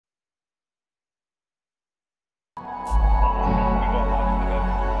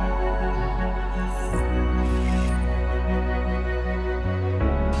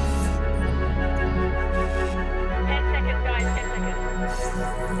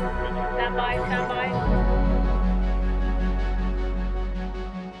Stand by, stand by.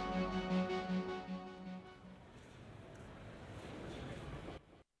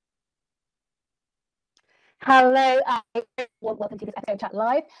 Hello, welcome to this episode of Chat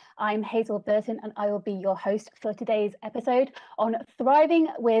Live. I'm Hazel Burton and I will be your host for today's episode on thriving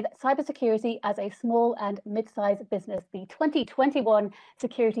with cybersecurity as a small and mid-sized business, the 2021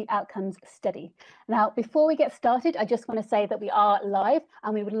 Security Outcomes Study. Now, before we get started, I just want to say that we are live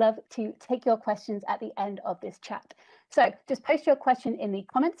and we would love to take your questions at the end of this chat. So just post your question in the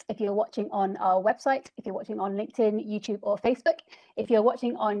comments if you're watching on our website, if you're watching on LinkedIn, YouTube, or Facebook. If you're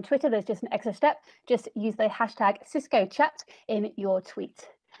watching on Twitter, there's just an extra step. Just use the hashtag Cisco chat in your tweet.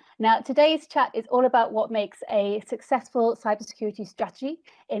 Now, today's chat is all about what makes a successful cybersecurity strategy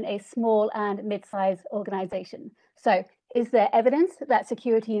in a small and mid-sized organization. So is there evidence that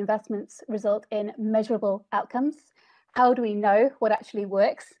security investments result in measurable outcomes? How do we know what actually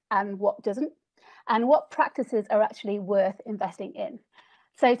works and what doesn't? And what practices are actually worth investing in?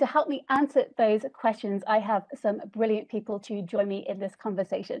 So to help me answer those questions, I have some brilliant people to join me in this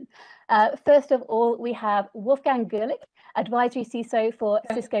conversation. First of all, we have Wolfgang Gerlich, Advisory CISO for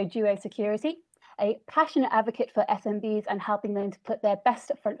Cisco Duo Security, a passionate advocate for SMBs and helping them to put their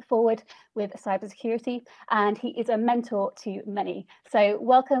best foot forward with cybersecurity. And he is a mentor to many. So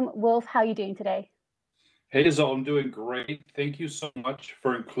welcome, Wolf. How are you doing today? Hey, Hazel, I'm doing great. Thank you so much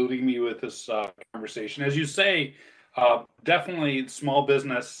for including me with this conversation. As you say, definitely small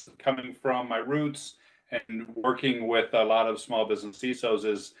business, coming from my roots and working with a lot of small business CISOs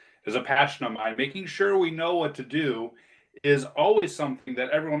is a passion of mine. Making sure we know what to do is always something that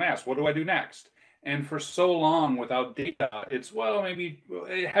everyone asks, what do I do next? And for so long without data, it's, well, maybe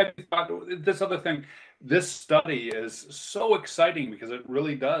have you thought this other thing? This study is so exciting because it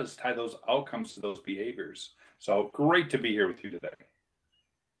really does tie those outcomes to those behaviors. So great to be here with you today.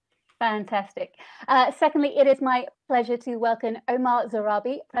 Fantastic. Secondly, it is my pleasure to welcome Omar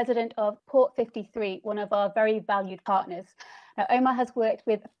Zarabi, President of Port 53, one of our very valued partners. Now, Omar has worked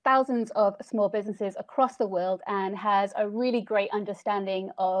with thousands of small businesses across the world and has a really great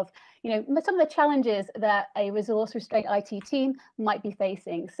understanding of, some of the challenges that a resource-restrained IT team might be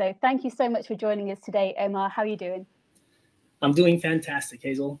facing. So thank you so much for joining us today, Omar. How are you doing? I'm doing fantastic,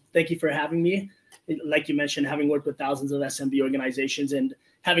 Hazel. Thank you for having me. Like you mentioned, having worked with thousands of SMB organizations and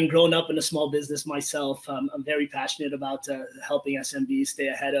having grown up in a small business myself, I'm very passionate about helping SMBs stay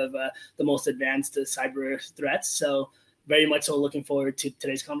ahead of the most advanced cyber threats. So very much so looking forward to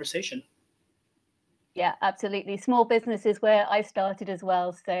today's conversation. Yeah, absolutely. Small business is where I started as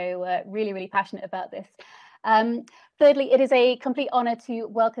well. So really, really passionate about this. Thirdly, it is a complete honor to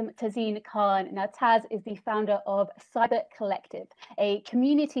welcome Tazeen Khan. Now, Taz is the founder of Cyber Collective, a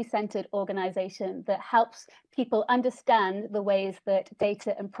community-centered organization that helps people understand the ways that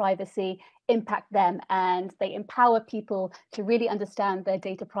data and privacy impact them, and they empower people to really understand their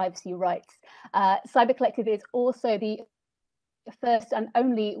data privacy rights. Cyber Collective is also the first and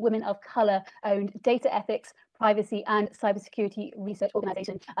only women of color owned data ethics, privacy and cybersecurity research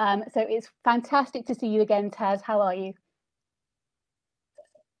organization. So it's fantastic to see you again, Taz. How are you?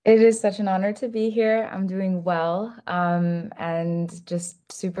 It is such an honor to be here. I'm doing well, and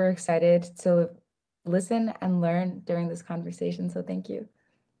just super excited to listen and learn during this conversation. So thank you.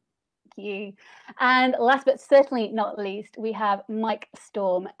 Thank you. And last but certainly not least, we have Mike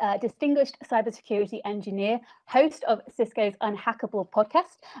Storm, a distinguished cybersecurity engineer, host of Cisco's Unhackable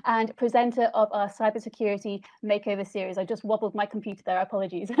podcast, and presenter of our cybersecurity makeover series. I just wobbled my computer there,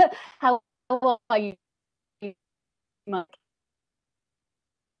 apologies. How are you, Mike?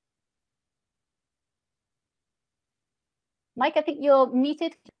 Mike, I think you're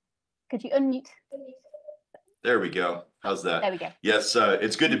muted. Could you unmute? There we go. How's that? There we go. Yes,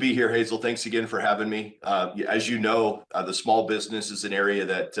 it's good to be here, Hazel. Thanks again for having me. As you know, the small business is an area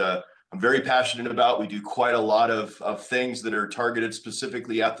that I'm very passionate about. We do quite a lot of things that are targeted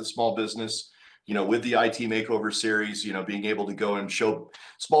specifically at the small business. With the IT Makeover series, being able to go and show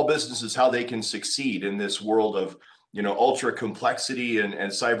small businesses how they can succeed in this world of ultra complexity and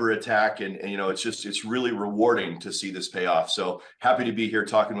cyber attack. And it's really rewarding to see this pay off. So happy to be here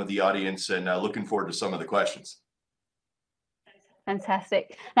talking with the audience and looking forward to some of the questions.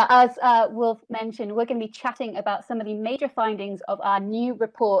 Fantastic. Now, as Wolf mentioned, we're going to be chatting about some of the major findings of our new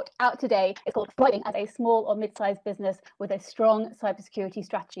report out today. It's called Thriving as a Small or Mid-sized Business with a Strong Cybersecurity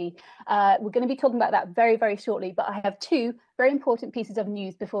Strategy. We're going to be talking about that very, very shortly, but I have two very important pieces of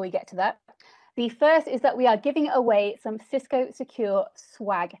news before we get to that. The first is that we are giving away some Cisco Secure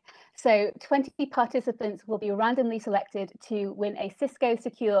swag. So 20 participants will be randomly selected to win a Cisco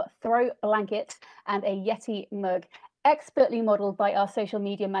Secure throw blanket and a Yeti mug. expertly modeled by our social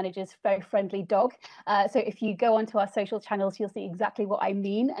media manager's very friendly dog. So if you go onto our social channels, you'll see exactly what I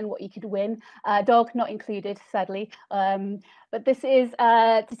mean and what you could win. Dog not included, sadly. But this is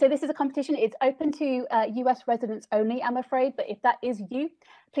this is a competition. It's open to US residents only, I'm afraid. But if that is you,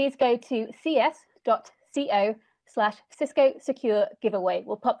 please go to cs.co/Cisco Secure Giveaway.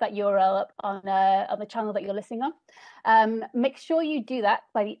 We'll pop that URL up on the channel that you're listening on. Make sure you do that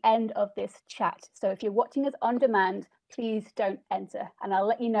by the end of this chat. So if you're watching us on demand, please don't enter, and I'll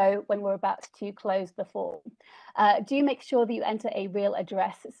let you know when we're about to close the form. Do make sure that you enter a real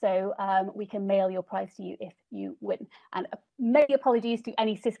address so we can mail your prize to you if you win. And many apologies to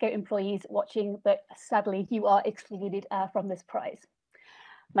any Cisco employees watching, but sadly you are excluded from this prize.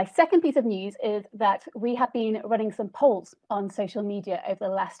 My second piece of news is that we have been running some polls on social media over the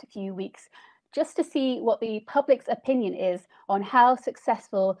last few weeks just to see what the public's opinion is on how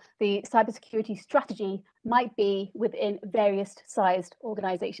successful the cybersecurity strategy might be within various sized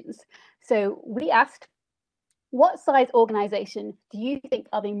organizations. So we asked, what size organization do you think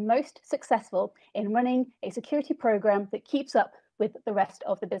are the most successful in running a security program that keeps up with the rest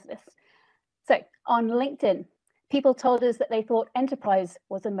of the business? So on LinkedIn, people told us that they thought enterprise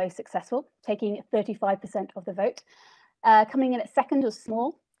was the most successful, taking 35% of the vote. Coming in at second was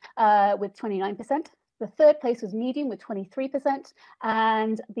small, with 29%. The third place was medium with 23%,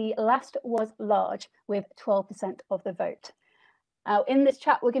 and the last was large with 12% of the vote. Now, in this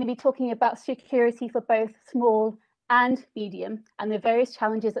chat, we're going to be talking about security for both small and medium and the various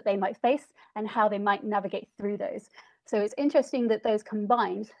challenges that they might face and how they might navigate through those. So it's interesting that those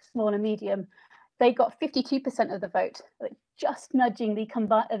combined, small and medium, they got 52% of the vote, just nudging the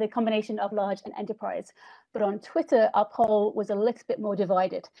combination of large and enterprise. But on Twitter, our poll was a little bit more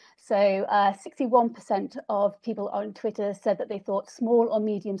divided. So 61% of people on Twitter said that they thought small or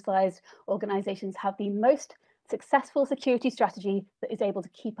medium-sized organizations have the most successful security strategy that is able to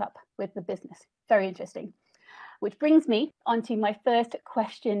keep up with the business. Very interesting. Which brings me onto my first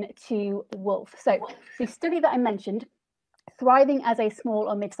question to Wolf. So the study that I mentioned, Thriving as a Small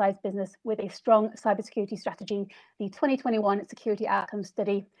or Mid-sized Business with a Strong Cybersecurity Strategy, the 2021 Security Outcomes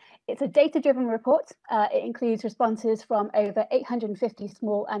Study. It's a data-driven report. It includes responses from over 850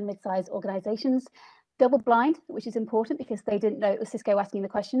 small and mid-sized organizations, double-blind, which is important because they didn't know it was Cisco asking the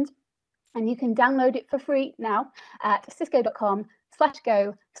questions. And you can download it for free now at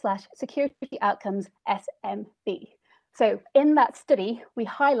cisco.com/go/security-outcomes-SMB. So in that study, we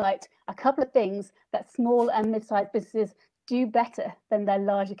highlight a couple of things that small and mid-sized businesses do better than their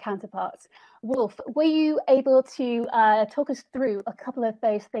larger counterparts. Wolf, were you able to talk us through a couple of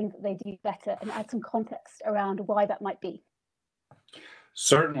those things that they do better and add some context around why that might be?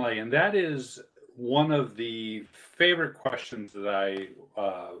 Certainly, and that is one of the favorite questions that I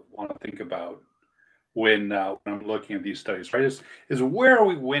want to think about when I'm looking at these studies, right? Is where are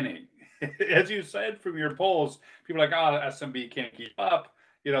we winning? As you said from your polls, people are like, oh, SMB can't keep up.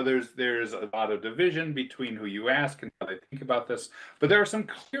 You know, there's a lot of division between who you ask and how they think about this. But there are some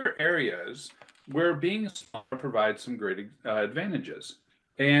clear areas where being small provides some great advantages.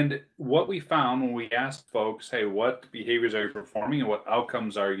 And what we found when we asked folks, hey, what behaviors are you performing and what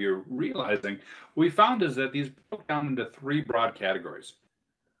outcomes are you realizing? What we found is that these broke down into three broad categories.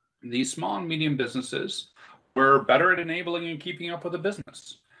 These small and medium businesses were better at enabling and keeping up with the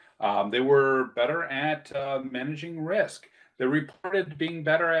business. They were better at managing risk. They reported being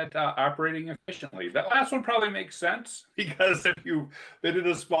better at operating efficiently. That last one probably makes sense because if you've been in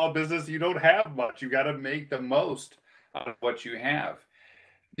a small business, you don't have much. You got to make the most out of what you have.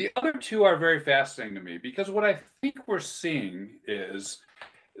 The other two are very fascinating to me because what I think we're seeing is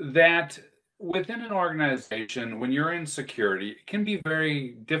that within an organization, when you're in security, it can be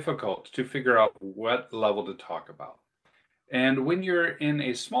very difficult to figure out what level to talk about. And when you're in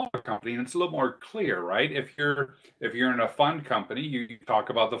a smaller company, and it's a little more clear, right? If you're in a fund company, you talk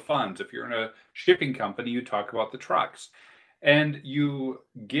about the funds. If you're in a shipping company, you talk about the trucks. And you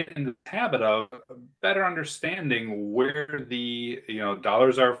get into the habit of better understanding where the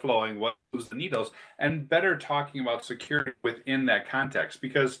dollars are flowing, what moves the needles, and better talking about security within that context.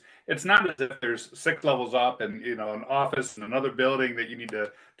 Because it's not as if there's 6 levels up and an office in another building that you need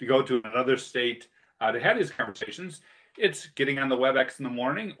to go to in another state to have these conversations. It's getting on the WebEx in the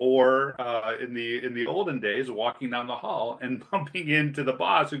morning, or in the olden days, walking down the hall and bumping into the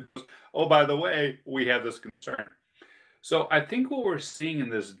boss who goes, "Oh, by the way, we have this concern." So I think what we're seeing in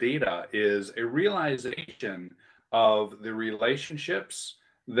this data is a realization of the relationships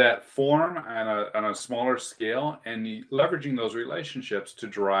that form on a smaller scale and leveraging those relationships to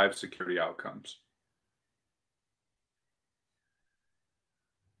drive security outcomes.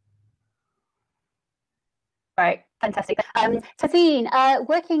 Right. Fantastic. Tazeen,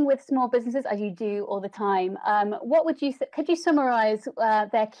 working with small businesses as you do all the time, could you summarize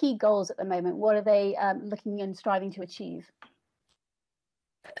their key goals at the moment? What are they looking and striving to achieve?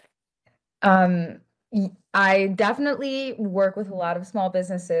 I definitely work with a lot of small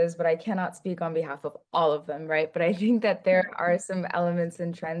businesses, but I cannot speak on behalf of all of them, right? But I think that there are some elements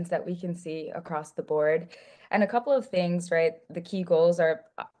and trends that we can see across the board. And a couple of things, right? The key goals are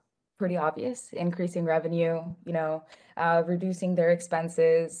pretty obvious: increasing revenue, reducing their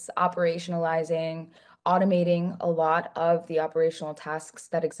expenses, operationalizing, automating a lot of the operational tasks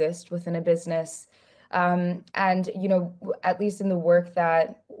that exist within a business. And, at least in the work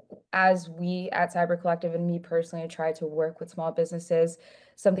that as we at Cyber Collective and me personally try to work with small businesses,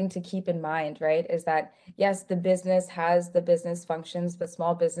 something to keep in mind, right, is that yes, the business has the business functions, but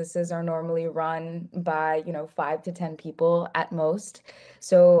small businesses are normally run by, 5 to 10 people at most.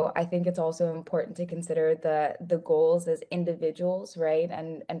 So I think it's also important to consider the goals as individuals, right,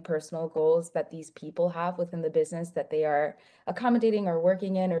 and personal goals that these people have within the business that they are accommodating or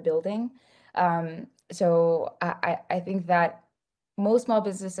working in or building. So I think that most small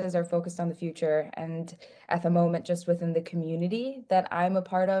businesses are focused on the future, and at the moment, just within the community that I'm a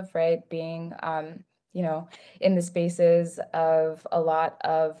part of, right, being, in the spaces of a lot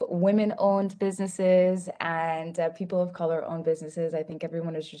of women-owned businesses and people of color-owned businesses, I think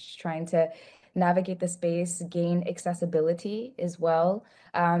everyone is just trying to navigate the space, gain accessibility as well,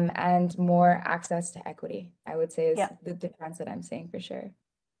 and more access to equity, I would say is the trends that I'm seeing for sure.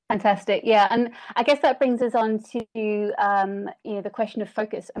 Fantastic. Yeah, and I guess that brings us on to the question of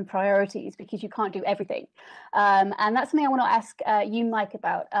focus and priorities, because you can't do everything, and that's something I want to ask you, Mike,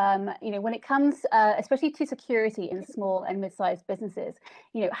 about. When it comes, especially to security in small and mid-sized businesses,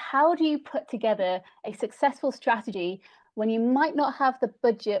 how do you put together a successful strategy when you might not have the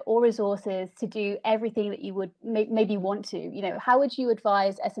budget or resources to do everything that you would maybe want to? How would you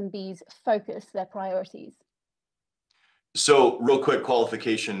advise SMBs focus their priorities? So real quick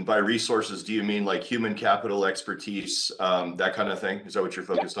qualification, by resources, do you mean like human capital, expertise, that kind of thing? Is that what you're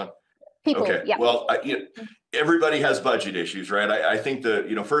focused on? People, okay. Yeah. Well, everybody has budget issues, right? I think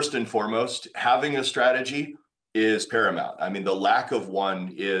first and foremost, having a strategy is paramount. I mean, the lack of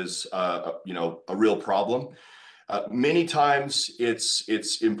one is, a real problem. Many times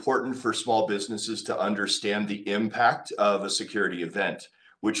it's important for small businesses to understand the impact of a security event,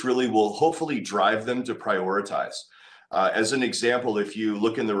 which really will hopefully drive them to prioritize. As an example, if you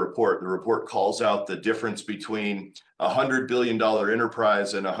look in the report calls out the difference between $100 billion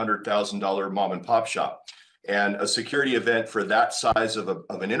enterprise and $100,000 mom and pop shop. And a security event for that size of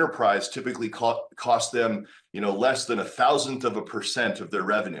an enterprise typically costs them, less than 0.1% of their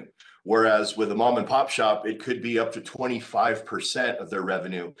revenue. Whereas with a mom and pop shop, it could be up to 25% of their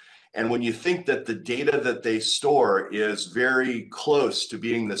revenue. And when you think that the data that they store is very close to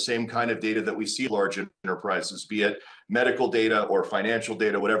being the same kind of data that we see large enterprises, be it medical data or financial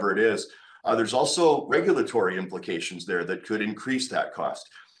data, whatever it is, there's also regulatory implications there that could increase that cost.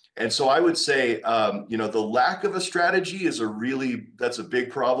 And so I would say, the lack of a strategy that's a big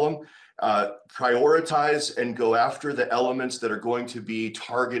problem. Prioritize and go after the elements that are going to be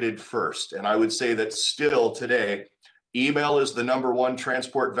targeted first. And I would say that still today, email is the #1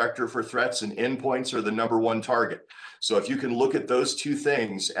 transport vector for threats, and endpoints are the #1 target. So if you can look at those two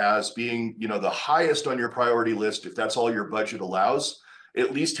things as being, the highest on your priority list, if that's all your budget allows,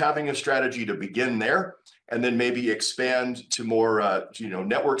 at least having a strategy to begin there, and then maybe expand to more,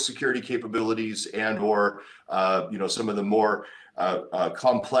 network security capabilities and/or, some of the more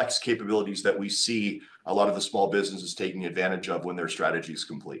complex capabilities that we see a lot of the small businesses taking advantage of when their strategy is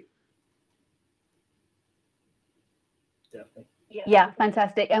complete. Definitely. Yeah,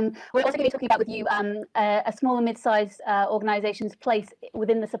 fantastic. And we're also going to be talking about with you a small and mid-sized organization's place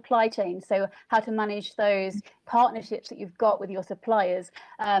within the supply chain. So how to manage those partnerships that you've got with your suppliers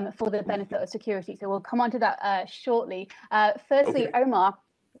for the benefit of security. So we'll come on to that shortly. Firstly, okay. Omar,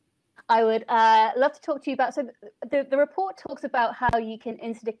 I would love to talk to you about, so the report talks about how you can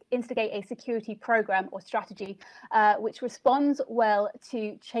instigate a security program or strategy which responds well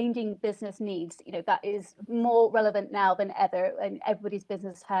to changing business needs. That is more relevant now than ever, and everybody's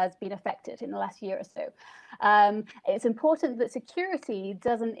business has been affected in the last year or so. It's important that security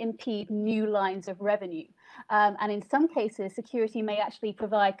doesn't impede new lines of revenue. And in some cases, security may actually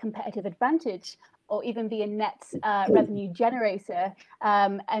provide competitive advantage or even be a net revenue generator.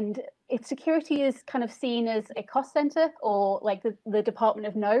 And if security is kind of seen as a cost center or like the Department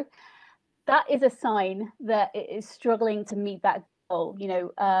of No, that is a sign that it is struggling to meet that goal,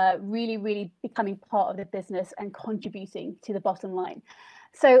 really, really becoming part of the business and contributing to the bottom line.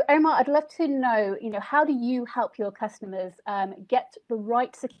 So Omar, I'd love to know, how do you help your customers get the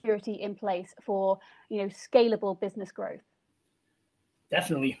right security in place for, scalable business growth?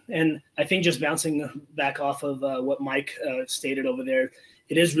 Definitely. And I think just bouncing back off of what Mike stated over there,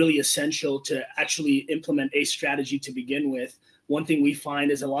 it is really essential to actually implement a strategy to begin with. One thing we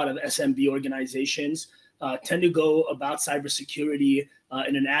find is a lot of SMB organizations tend to go about cybersecurity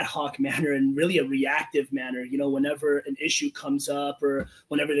in an ad hoc manner and really a reactive manner. Whenever an issue comes up or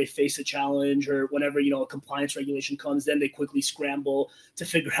whenever they face a challenge or whenever, a compliance regulation comes, then they quickly scramble to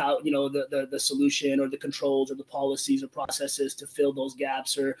figure out, the solution or the controls or the policies or processes to fill those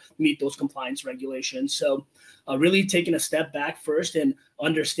gaps or meet those compliance regulations. So really taking a step back first and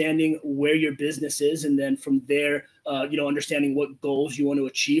understanding where your business is. And then from there, understanding what goals you want to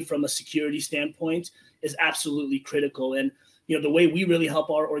achieve from a security standpoint is absolutely critical. And the way we really help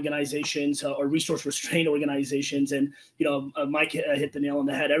our organizations or resource restrained organizations, and Mike hit the nail on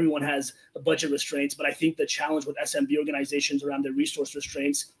the head. Everyone has budget restraints, but I think the challenge with SMB organizations around their resource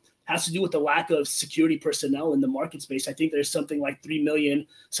restraints has to do with the lack of security personnel in the market space. I think there's something like 3 million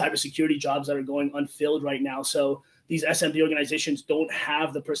cybersecurity jobs that are going unfilled right now. So these SMB organizations don't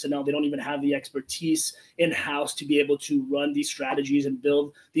have the personnel. They don't even have the expertise in-house to be able to run these strategies and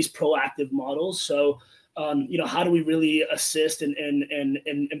build these proactive models. So how do we really assist and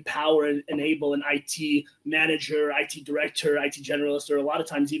empower and enable an IT manager, IT director, IT generalist, or a lot of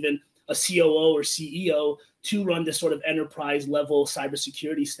times even a COO or CEO to run this sort of enterprise level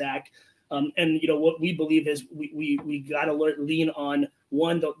cybersecurity stack? What we believe is we got to lean on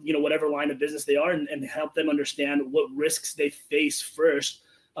one, whatever line of business they are, and help them understand what risks they face first.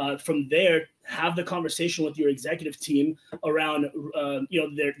 From there, have the conversation with your executive team around,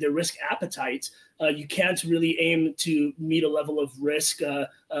 their risk appetite. You can't really aim to meet a level of risk,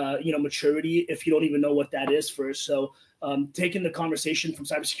 maturity if you don't even know what that is first. So taking the conversation from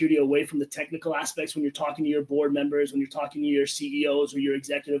cybersecurity away from the technical aspects when you're talking to your board members, when you're talking to your CEOs or your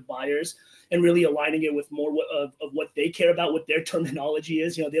executive buyers, and really aligning it with more of what they care about, what their terminology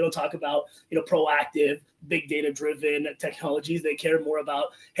is. They don't talk about, proactive, big data driven technologies. They care more about,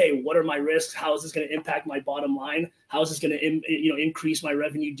 hey, what are my risks? How is this going to impact my bottom line? How is this going to, increase my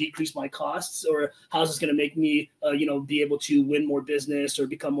revenue, decrease my costs? Or how is this going to make me, be able to win more business or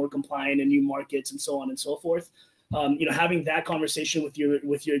become more compliant in new markets and so on and so forth? Having that conversation with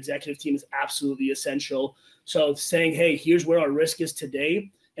your executive team is absolutely essential. So saying, hey, here's where our risk is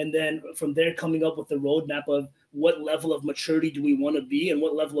today. And then from there, coming up with the roadmap of what level of maturity do we want to be and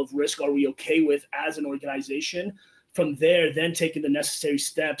what level of risk are we okay with as an organization. From there, then taking the necessary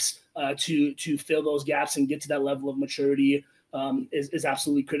steps to fill those gaps and get to that level of maturity is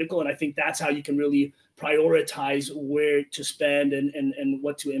absolutely critical. And I think that's how you can really prioritize where to spend and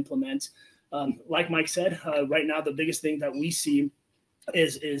what to implement. Like Mike said, right now, the biggest thing that we see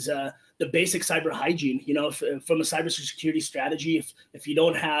is the basic cyber hygiene. From a cybersecurity strategy, if you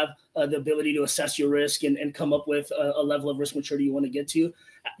don't have the ability to assess your risk and come up with a level of risk maturity you want to get to,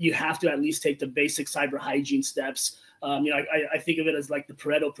 you have to at least take the basic cyber hygiene steps. I think of it as like the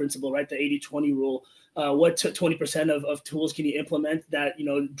Pareto principle, right? The 80-20 rule. What 20% of tools can you implement that,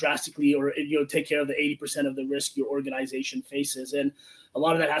 drastically or, take care of the 80% of the risk your organization faces? And a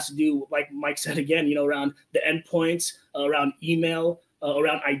lot of that has to do, like Mike said again, around the endpoints, around email,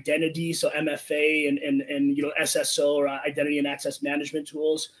 around identity. So MFA and SSO or identity and access management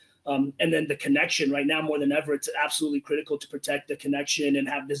tools. And then the connection. Right now, more than ever, it's absolutely critical to protect the connection and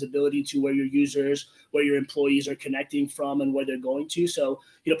have visibility to where your users, where your employees are connecting from and where they're going to. So,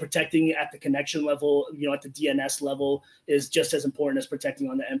 protecting at the connection level, at the DNS level is just as important as protecting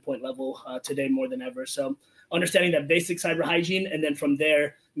on the endpoint level today more than ever. So understanding that basic cyber hygiene, and then from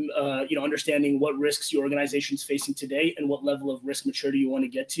there, understanding what risks your organization is facing today and what level of risk maturity you want to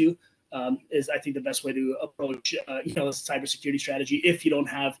get to. Is I think the best way to approach a cybersecurity strategy if you don't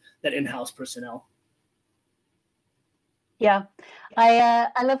have that in-house personnel. Yeah,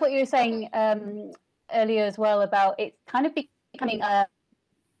 I love what you were saying earlier as well about it kind of becoming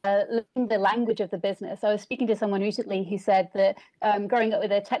learning the language of the business. I was speaking to someone recently who said that growing up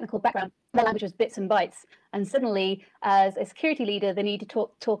with a technical background, the language was bits and bytes, and suddenly, as a security leader, they need to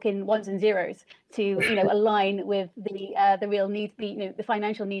talk in ones and zeros to align with the real needs, the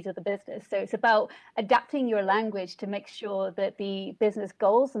financial needs of the business. So it's about adapting your language to make sure that the business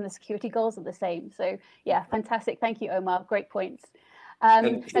goals and the security goals are the same. So yeah, fantastic. Thank you, Omar. Great points.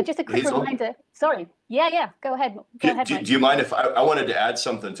 Just a quick reminder. Sorry. Yeah. Go ahead. Do you mind if I wanted to add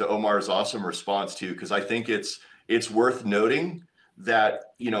something to Omar's awesome response too? Because I think it's worth noting that,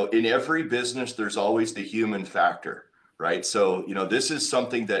 in every business, there's always the human factor, right? So, this is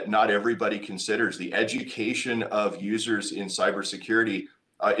something that not everybody considers. The education of users in cybersecurity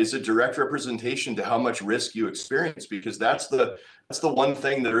is a direct representation to how much risk you experience, because that's the one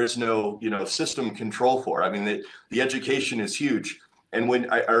thing there is no system control for. I mean, the education is huge. And when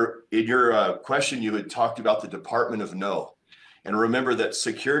in your question, you had talked about the Department of No. And remember that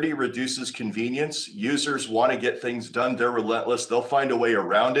security reduces convenience. Users want to get things done. They're relentless. They'll find a way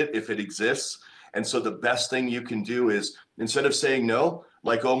around it if it exists. And so the best thing you can do is, instead of saying no,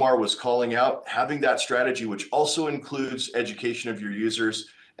 like Omar was calling out, having that strategy, which also includes education of your users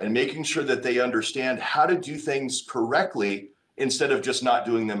and making sure that they understand how to do things correctly instead of just not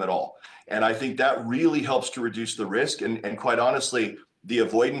doing them at all. And I think that really helps to reduce the risk. And quite honestly, the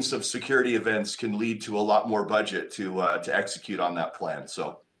avoidance of security events can lead to a lot more budget to execute on that plan.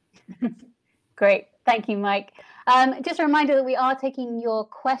 So great. Thank you, Mike. Just a reminder that we are taking your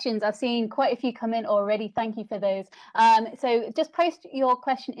questions. I've seen quite a few come in already. Thank you for those. So just post your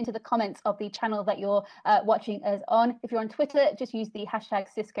question into the comments of the channel that you're watching us on. If you're on Twitter, just use the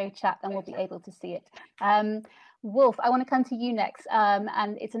hashtag Cisco chat and we'll be able to see it. Wolf, I want to come to you next.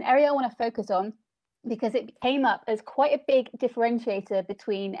 And it's an area I want to focus on, because it came up as quite a big differentiator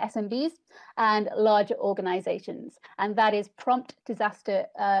between SMBs and larger organizations, and that is prompt disaster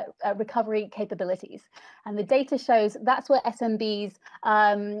recovery capabilities. And the data shows that's where SMBs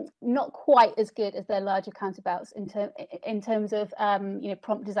not quite as good as their larger counterparts in terms of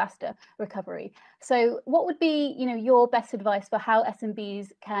prompt disaster recovery. So what would be your best advice for how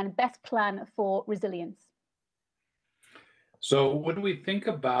SMBs can best plan for resilience? So when we think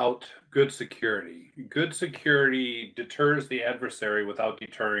about good security deters the adversary without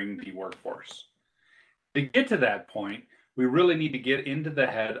deterring the workforce. To get to that point, we really need to get into the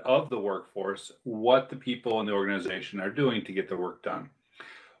head of the workforce, what the people in the organization are doing to get the work done.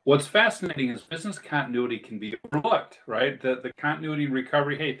 What's fascinating is business continuity can be overlooked, right? The continuity and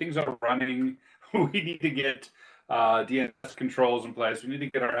recovery, hey, things are running, we need to get DNS controls in place. We need to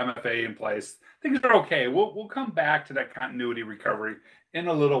get our MFA in place. Things are okay. We'll come back to that continuity recovery in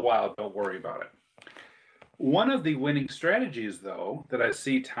a little while. Don't worry about it. One of the winning strategies, though, that I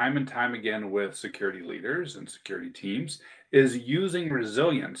see time and time again with security leaders and security teams is using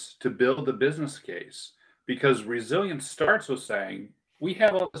resilience to build the business case, because resilience starts with saying, we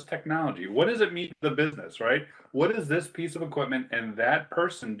have all this technology. What does it mean to the business, right? What is this piece of equipment and that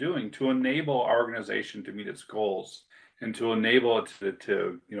person doing to enable our organization to meet its goals and to enable it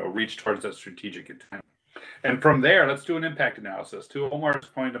to reach towards that strategic intent? And from there, let's do an impact analysis. To Omar's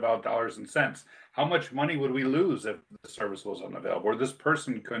point about dollars and cents, how much money would we lose if the service was unavailable or this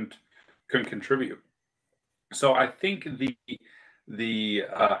person couldn't contribute? So I think the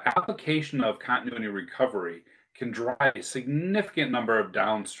application of continuity recovery can drive a significant number of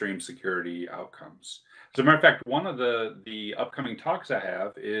downstream security outcomes. As a matter of fact, one of the upcoming talks I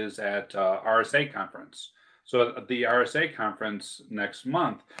have is at RSA conference. So at the RSA conference next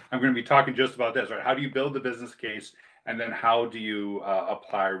month, I'm going to be talking just about this, right? How do you build the business case, and then how do you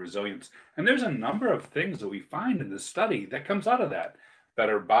apply resilience? And there's a number of things that we find in this study that comes out of that.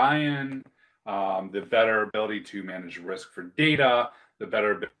 Better buy-in, the better ability to manage risk for data, the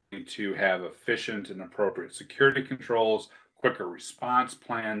better ability to have efficient and appropriate security controls, quicker response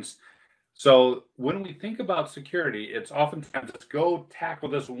plans. So when we think about security, it's oftentimes let's go tackle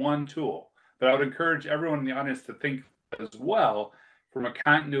this one tool. But I would encourage everyone in the audience to think as well from a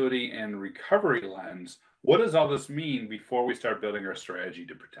continuity and recovery lens. What does all this mean before we start building our strategy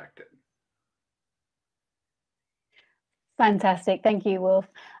to protect it? Fantastic. Thank you, Wolf.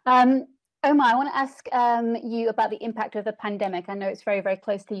 Omar, I want to ask you about the impact of the pandemic. I know it's very, very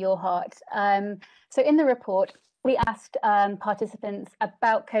close to your heart. So in the report, we asked participants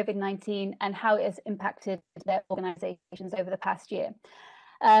about COVID-19 and how it has impacted their organizations over the past year.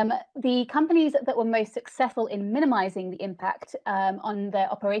 The companies that were most successful in minimizing the impact on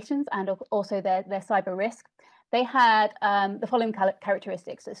their operations and also their cyber risk, they had the following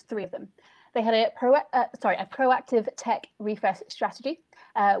characteristics. There's three of them. They had a proactive tech refresh strategy,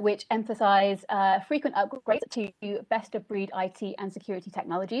 which emphasized frequent upgrades to best of breed IT and security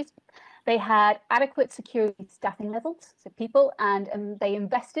technologies. They had adequate security staffing levels, so people, and they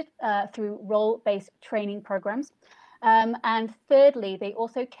invested through role-based training programs. And thirdly, they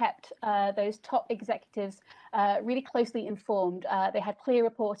also kept those top executives really closely informed. They had clear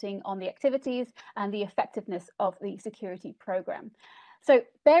reporting on the activities and the effectiveness of the security program. So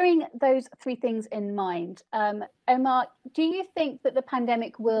bearing those three things in mind, Omar, do you think that the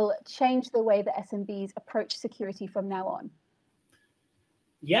pandemic will change the way that SMBs approach security from now on?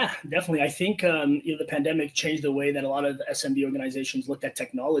 Yeah, definitely. I think the pandemic changed the way that a lot of SMB organizations looked at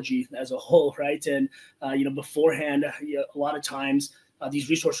technology as a whole, right? And beforehand, a lot of times these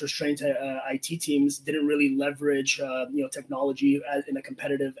resource-restrained IT teams didn't really leverage, technology in a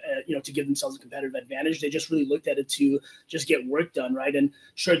competitive, to give themselves a competitive advantage. They just really looked at it to just get work done, right? And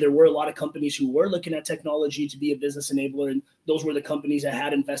sure, there were a lot of companies who were looking at technology to be a business enabler, and those were the companies that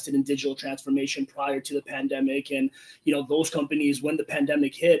had invested in digital transformation prior to the pandemic. And those companies, when the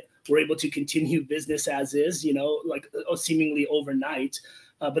pandemic hit, were able to continue business as is, seemingly overnight.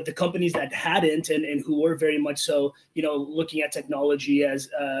 But the companies that hadn't and who were very much so, looking at technology as,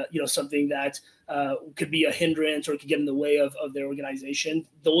 something that could be a hindrance or could get in the way of their organization,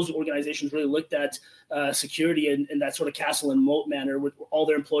 those organizations really looked at security in that sort of castle and moat manner, where all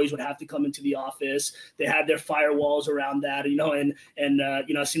their employees would have to come into the office. They had their firewalls around that, and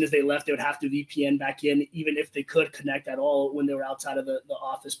as soon as they left, they would have to VPN back in, even if they could connect at all when they were outside of the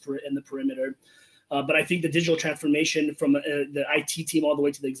office and the perimeter. But I think the digital transformation from the IT team all the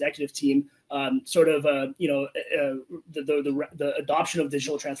way to the executive team, the adoption of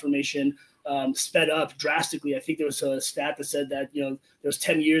digital transformation sped up drastically. I think there was a stat that said that there's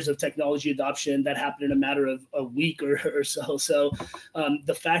 10 years of technology adoption that happened in a matter of a week or so. So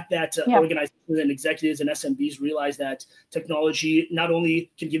the fact that organizations and executives and SMBs realize that technology not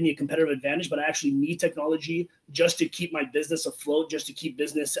only can give me a competitive advantage, but I actually need technology just to keep my business afloat, just to keep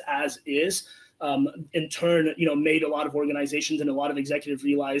business as is. In turn, made a lot of organizations and a lot of executives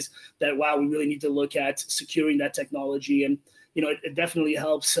realize that, wow, we really need to look at securing that technology. And, it definitely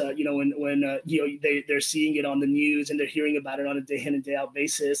helps, when they're seeing it on the news and they're hearing about it on a day in and day out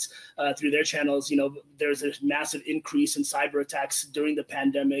basis through their channels. There's a massive increase in cyber attacks during the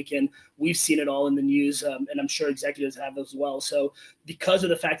pandemic, and we've seen it all in the news, and I'm sure executives have as well. So because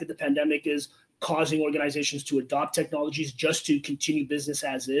of the fact that the pandemic is causing organizations to adopt technologies just to continue business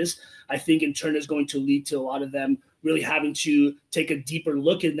as is, I think in turn is going to lead to a lot of them really having to take a deeper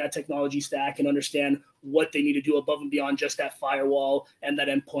look in that technology stack and understand what they need to do above and beyond just that firewall and that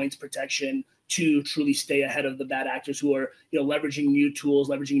endpoint protection to truly stay ahead of the bad actors who are, leveraging new tools,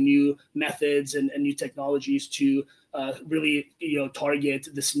 leveraging new methods and new technologies to really, target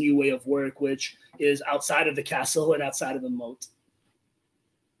this new way of work, which is outside of the castle and outside of the moat.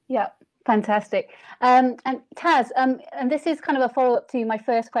 Yeah. Fantastic. And Taz, and this is kind of a follow-up to my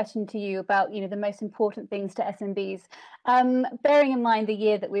first question to you about, the most important things to SMBs. Bearing in mind the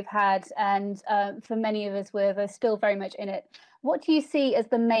year that we've had, and for many of us, we're still very much in it. What do you see as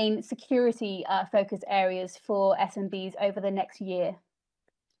the main security focus areas for SMBs over the next year?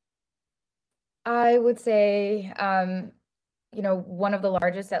 I would say, one of the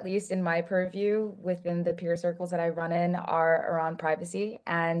largest, at least in my purview, within the peer circles that I run in, are around privacy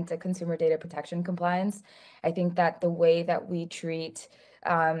and consumer data protection compliance. I think that the way that we treat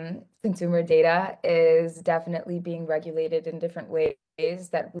consumer data is definitely being regulated in different ways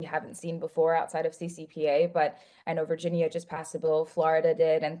that we haven't seen before outside of CCPA. But I know Virginia just passed a bill, Florida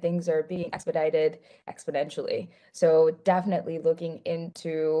did, and things are being expedited exponentially. So definitely looking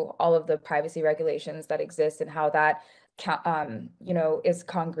into all of the privacy regulations that exist and how that is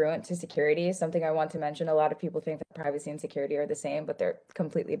congruent to security is something I want to mention. A lot of people think that privacy and security are the same, but they're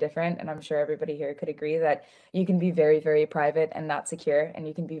completely different. And I'm sure everybody here could agree that you can be very, very private and not secure, and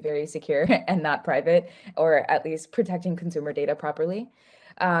you can be very secure and not private, or at least protecting consumer data properly.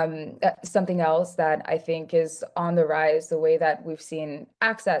 Something else that I think is on the rise, the way that we've seen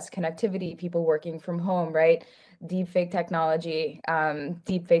access, connectivity, people working from home, right? Deepfake technology,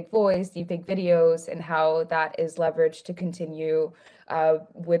 deepfake voice, deepfake videos, and how that is leveraged to continue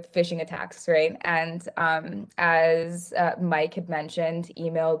with phishing attacks, right? And as Mike had mentioned,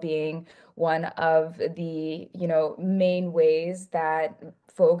 email being one of the main ways that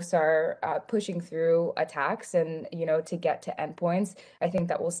folks are pushing through attacks and to get to endpoints. I think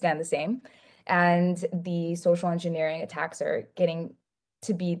that will stand the same. And the social engineering attacks are continuing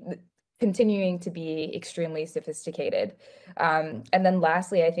to be extremely sophisticated. And then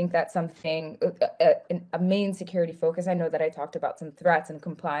lastly, I think that's something, a main security focus. I know that I talked about some threats and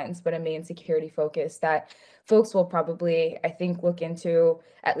compliance, but a main security focus that folks will probably, I think, look into,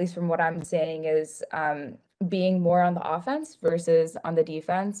 at least from what I'm saying, is being more on the offense versus on the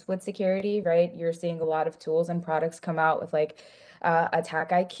defense with security, right? You're seeing a lot of tools and products come out with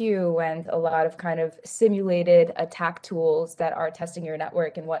Attack IQ and a lot of kind of simulated attack tools that are testing your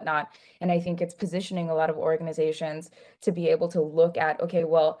network and whatnot. And I think it's positioning a lot of organizations to be able to look at, okay,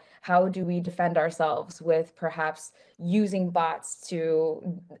 well, how do we defend ourselves with perhaps using bots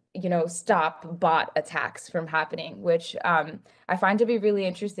to, stop bot attacks from happening, which I find to be really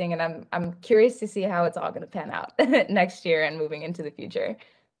interesting. And I'm curious to see how it's all going to pan out next year and moving into the future.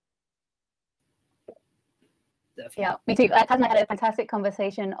 Definitely. Yeah, me too. Taz and I had a fantastic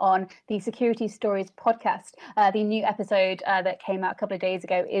conversation on the Security Stories podcast. The new episode that came out a couple of days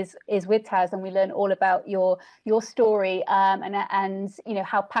ago is with Taz, and we learn all about your story and you know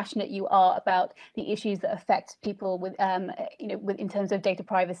how passionate you are about the issues that affect people with you know in terms of data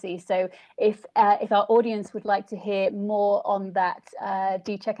privacy. So if our audience would like to hear more on that,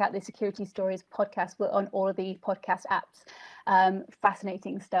 do check out the Security Stories podcast. We're on all of the podcast apps.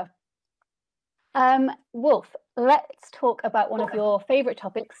 Fascinating stuff. Wolf, let's talk about one of your favorite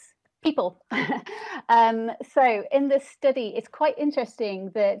topics, people. So in this study, it's quite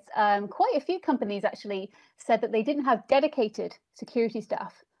interesting that quite a few companies actually said that they didn't have dedicated security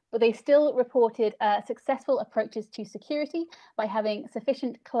staff, but they still reported successful approaches to security by having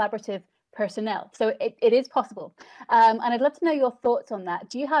sufficient collaborative personnel. So it is possible. And I'd love to know your thoughts on that.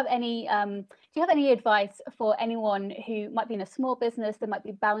 Do you have any advice for anyone who might be in a small business that might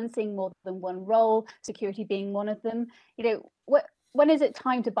be balancing more than one role, security being one of them? You know, when is it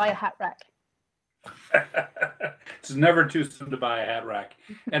time to buy a hat rack? It's never too soon to buy a hat rack.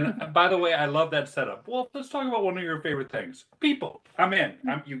 And by the way, I love that setup. Well, let's talk about one of your favorite things. People. I'm in.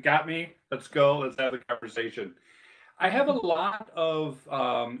 You got me. Let's go. Let's have a conversation. I have a lot of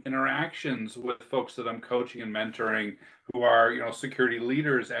interactions with folks that I'm coaching and mentoring who are, you know, security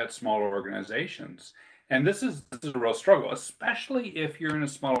leaders at smaller organizations. And this is a real struggle, especially if you're in a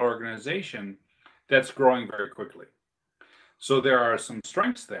smaller organization that's growing very quickly. So there are some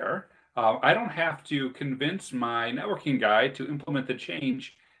strengths there. I don't have to convince my networking guy to implement the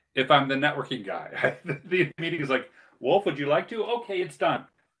change if I'm the networking guy. The meeting is like, Wolf, would you like to? Okay, it's done.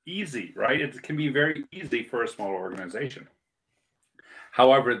 Easy, right? It can be very easy for a smaller organization.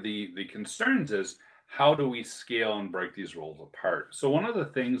 However, the concerns is how do we scale and break these roles apart? So one of the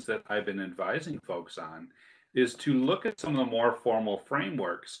things that I've been advising folks on is to look at some of the more formal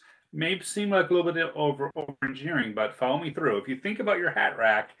frameworks. May seem like a little bit over engineering, but follow me through. If you think about your hat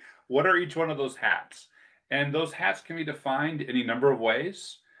rack, what are each one of those hats? And those hats can be defined any number of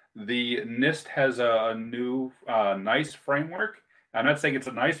ways. The NIST has a new NICE framework. I'm not saying it's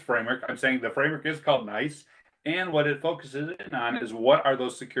a nice framework. I'm saying the framework is called NICE. And what it focuses in on is what are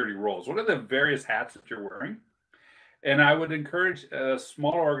those security roles? What are the various hats that you're wearing? And I would encourage a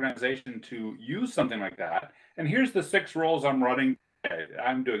smaller organization to use something like that. And here's the 6 roles I'm running.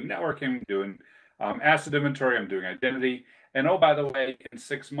 I'm doing networking, I'm doing asset inventory, I'm doing identity. And oh, by the way, in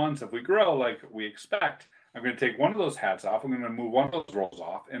 6 months, if we grow like we expect, I'm going to take one of those hats off. I'm going to move one of those roles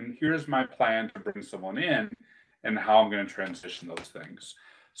off. And here's my plan to bring someone in and how I'm going to transition those things.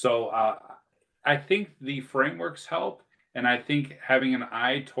 So I think the frameworks help. And I think having an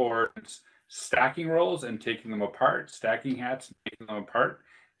eye towards stacking roles and taking them apart, stacking hats and taking them apart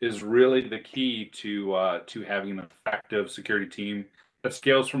is really the key to having an effective security team that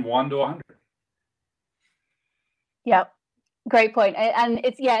scales from 1 to 100. Yeah. Great point. And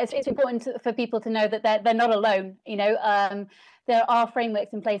it's important for people to know that they're not alone. You know, there are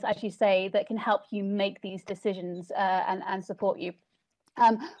frameworks in place, as you say, that can help you make these decisions and support you.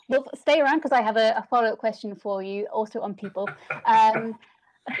 We'll stay around because I have a follow-up question for you, also on people.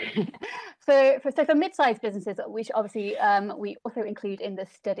 For mid-sized businesses, which obviously we also include in this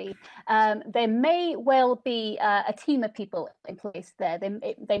study, there may well be a team of people in place there.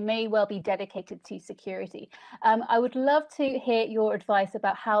 They may well be dedicated to security. I would love to hear your advice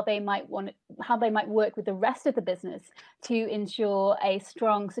about how they might work with the rest of the business to ensure a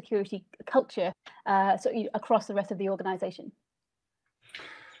strong security culture across the rest of the organization.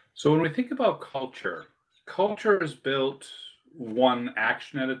 So when we think about culture is built one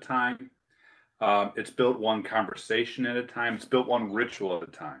action at a time. It's built one conversation at a time. It's built one ritual at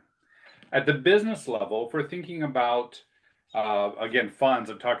a time. At the business level, if we're thinking about, again, funds,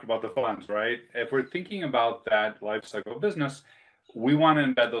 I've talked about the funds, right? If we're thinking about that life cycle of business, we want to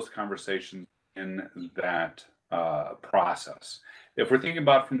embed those conversations in that process. If we're thinking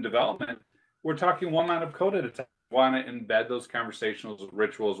about from development, we're talking one line of code at a time. We want to embed those conversational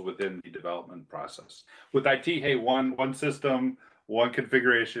rituals within the development process. With IT, hey, one system, one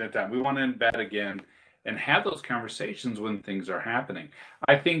configuration at a time. We want to embed again and have those conversations when things are happening.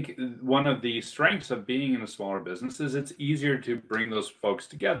 I think one of the strengths of being in a smaller business is it's easier to bring those folks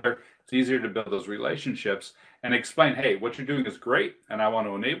together. It's easier to build those relationships and explain, hey, what you're doing is great, and I want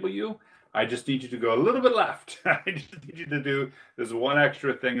to enable you. I just need you to go a little bit left. I just need you to do this one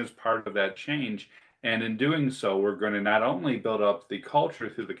extra thing as part of that change. And in doing so, we're going to not only build up the culture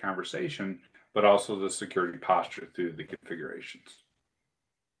through the conversation, but also the security posture through the configurations.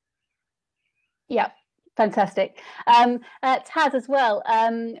 Yeah, fantastic. Taz, as well,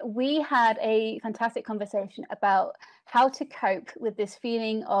 we had a fantastic conversation about how to cope with this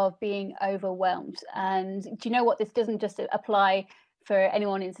feeling of being overwhelmed. And do you know what? This doesn't just apply for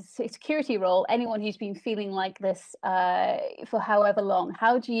anyone in a security role, anyone who's been feeling like this for however long.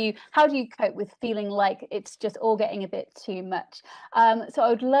 How do you cope with feeling like it's just all getting a bit too much? So I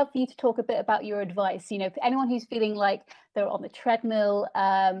would love for you to talk a bit about your advice. You know, for anyone who's feeling like they're on the treadmill,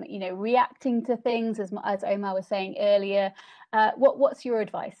 you know, reacting to things, as Omar was saying earlier, what's your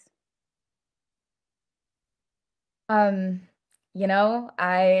advice? You know,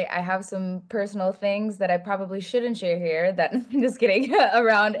 I have some personal things that I probably shouldn't share here that I'm just kidding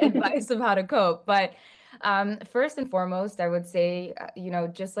around advice of how to cope. But first and foremost, I would say, you know,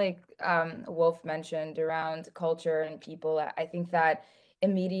 just like Wolf mentioned around culture and people, I think that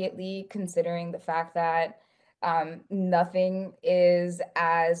immediately considering the fact that nothing is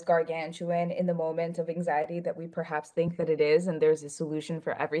as gargantuan in the moment of anxiety that we perhaps think that it is, and there's a solution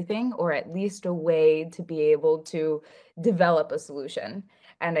for everything, or at least a way to be able to develop a solution.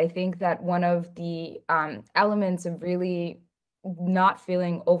 And I think that one of the elements of really not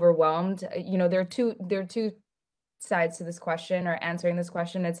feeling overwhelmed, you know, there are two sides to this question or answering this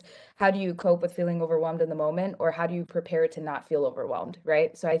question. It's how do you cope with feeling overwhelmed in the moment, or how do you prepare to not feel overwhelmed,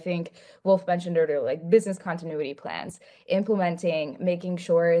 right? So I think Wolf mentioned earlier, like business continuity plans, implementing, making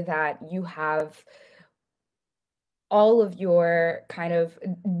sure that you have all of your kind of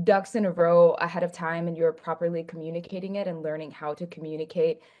ducks in a row ahead of time and you're properly communicating it and learning how to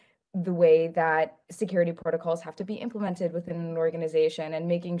communicate the way that security protocols have to be implemented within an organization, and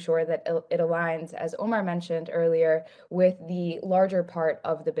making sure that it aligns, as Omar mentioned earlier, with the larger part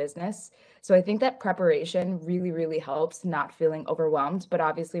of the business. So I think that preparation really, really helps not feeling overwhelmed. But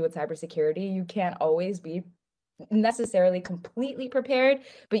obviously with cybersecurity, you can't always be necessarily completely prepared,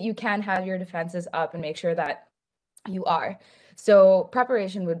 but you can have your defenses up and make sure that you are. So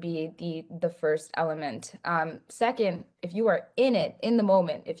preparation would be the first element. Second, if you are in it, in the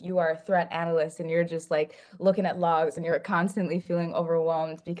moment, if you are a threat analyst and you're just like looking at logs and you're constantly feeling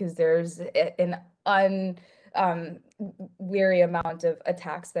overwhelmed because there's an unweary amount of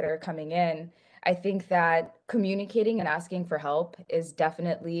attacks that are coming in, I think that communicating and asking for help is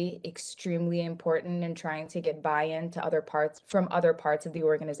definitely extremely important in trying to get buy-in to other parts of the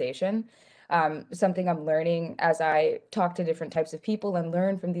organization. Something I'm learning as I talk to different types of people and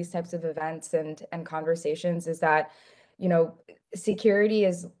learn from these types of events and conversations is that, you know, security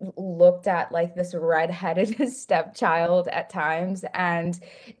is looked at like this red-headed stepchild at times, and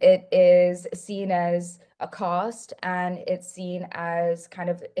it is seen as a cost, and it's seen as kind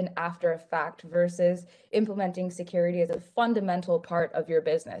of an after effect versus implementing security as a fundamental part of your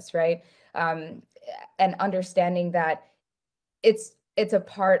business, right? And understanding that it's a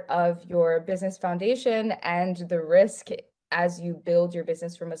part of your business foundation, and the risk as you build your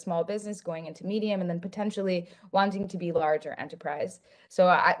business from a small business going into medium and then potentially wanting to be large or enterprise.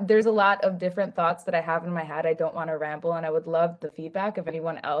 So there's a lot of different thoughts that I have in my head. I don't want to ramble, and I would love the feedback of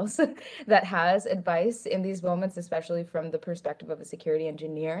anyone else that has advice in these moments, especially from the perspective of a security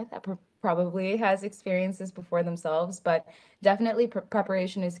engineer that probably has experienced this before themselves. But definitely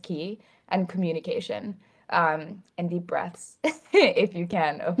preparation is key, and communication. And deep breaths, if you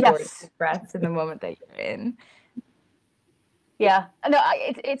can, of course, deep breaths in the moment that you're in. Yeah, no,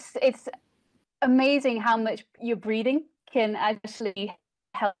 it's amazing how much your breathing can actually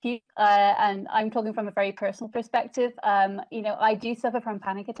help you. And I'm talking from a very personal perspective. You know, I do suffer from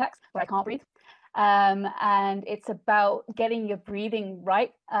panic attacks where I can't breathe. And it's about getting your breathing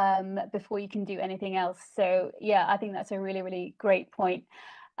right before you can do anything else. So yeah, I think that's a really, really great point.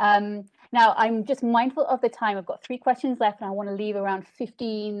 Now, I'm just mindful of the time. I've got 3 questions left, and I want to leave around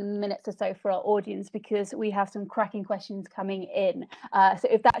 15 minutes or so for our audience because we have some cracking questions coming in. So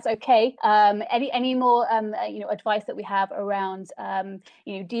if that's okay, any more you know, advice that we have around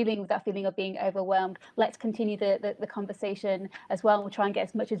you know, dealing with that feeling of being overwhelmed, let's continue the conversation as well. We'll try and get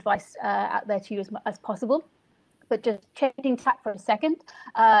as much advice out there to you as possible. But just changing tack for a second,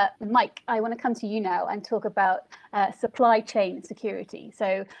 Mike, I want to come to you now and talk about supply chain security.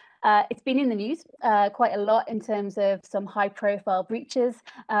 So it's been in the news quite a lot in terms of some high-profile breaches,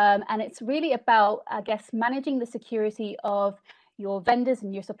 and it's really about, I guess, managing the security of your vendors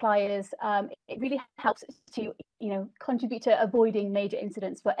and your suppliers. It really helps to, you know, contribute to avoiding major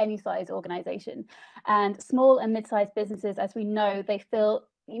incidents for any size organization. And small and mid-sized businesses, as we know, they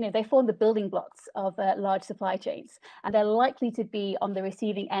form the building blocks of large supply chains, and they're likely to be on the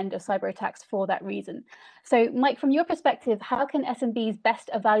receiving end of cyber attacks for that reason. So, Mike, from your perspective, how can SMBs best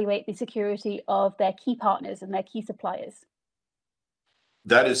evaluate the security of their key partners and their key suppliers?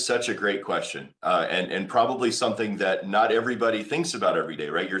 That is such a great question, and probably something that not everybody thinks about every day,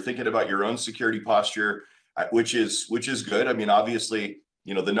 right? You're thinking about your own security posture. which is good. I mean, obviously,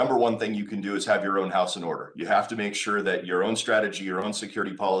 the number one thing you can do is have your own house in order. You have to make sure that your own strategy, your own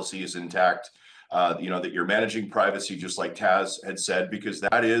security policy is intact. That you're managing privacy, just like Taz had said, because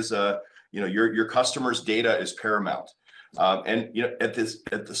that is, your customers' data is paramount. And at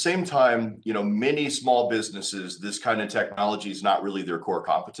the same time, many small businesses, this kind of technology is not really their core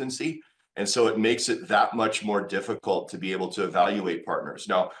competency, and so it makes it that much more difficult to be able to evaluate partners.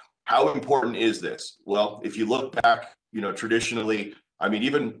 Now, how important is this? Well, if you look back, traditionally, I mean,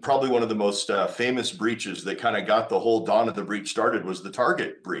 even probably one of the most famous breaches that kind of got the whole dawn of the breach started was the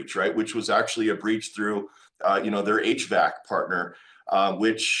Target breach, right? Which was actually a breach through, their HVAC partner,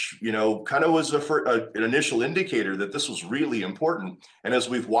 which, kind of was an initial indicator that this was really important. And as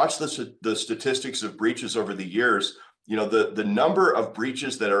we've watched the statistics of breaches over the years, the number of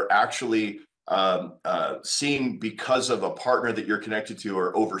breaches that are actually seen because of a partner that you're connected to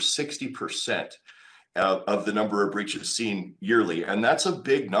are over 60%. Of the number of breaches seen yearly. And that's a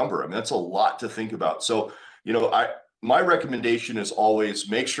big number. I mean, that's a lot to think about. So, my recommendation is always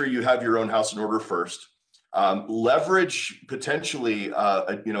make sure you have your own house in order first. Leverage potentially,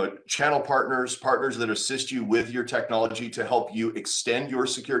 channel partners that assist you with your technology to help you extend your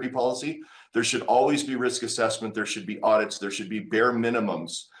security policy. There should always be risk assessment. There should be audits. There should be bare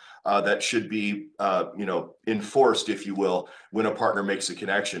minimums that should be, enforced, if you will, when a partner makes a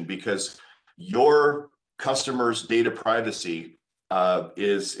connection, because your customers' data privacy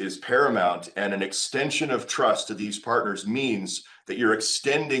is paramount, and an extension of trust to these partners means that you're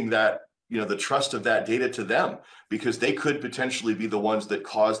extending that, the trust of that data to them, because they could potentially be the ones that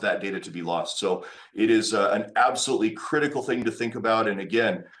cause that data to be lost. So it is an absolutely critical thing to think about. And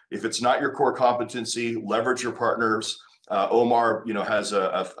again, if it's not your core competency, leverage your partners. Omar, has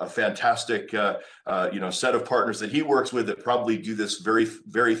a fantastic, set of partners that he works with that probably do this very,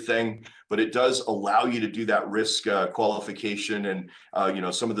 very thing, but it does allow you to do that risk qualification and,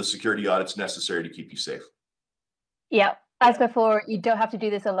 some of the security audits necessary to keep you safe. Yeah. As before, you don't have to do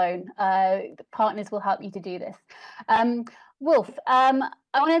this alone. The partners will help you to do this. Wolf, I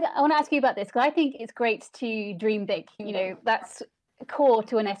want to ask you about this, because I think it's great to dream big. That's core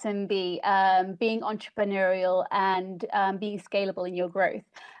to an SMB, being entrepreneurial and being scalable in your growth.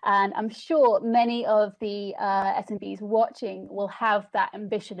 And I'm sure many of the SMBs watching will have that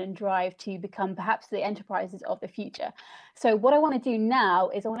ambition and drive to become perhaps the enterprises of the future. So what I want to do now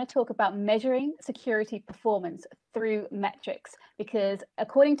is I want to talk about measuring security performance through metrics, because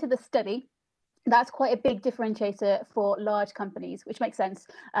according to the study, that's quite a big differentiator for large companies, which makes sense,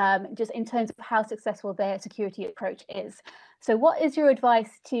 just in terms of how successful their security approach is. So what is your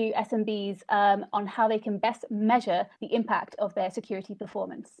advice to SMBs on how they can best measure the impact of their security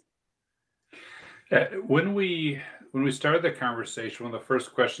performance? When we started the conversation, one of the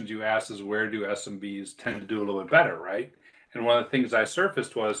first questions you asked is, where do SMBs tend to do a little bit better, right? And one of the things I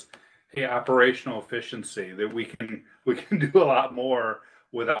surfaced was, hey, operational efficiency, that we can do a lot more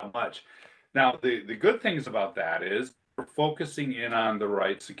without much. Now, the good things about that is we're focusing in on the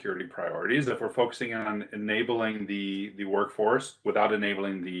right security priorities. If we're focusing on enabling the workforce without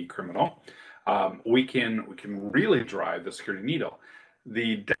enabling the criminal, we can really drive the security needle.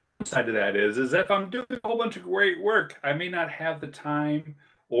 The downside of that is if I'm doing a whole bunch of great work, I may not have the time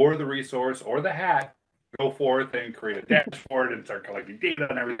or the resource or the hat to go forth and create a dashboard and start collecting data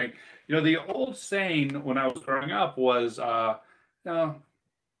and everything. The old saying when I was growing up was,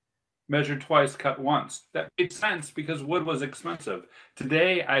 measure twice, cut once. That made sense because wood was expensive.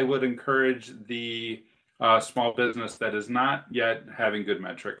 Today, I would encourage the small business that is not yet having good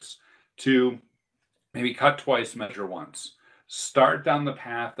metrics to maybe cut twice, measure once. Start down the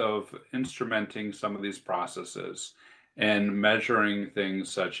path of instrumenting some of these processes and measuring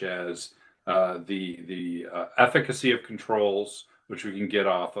things such as the efficacy of controls, which we can get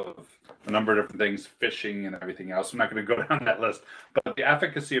off of a number of different things, phishing and everything else. I'm not going to go down that list, but the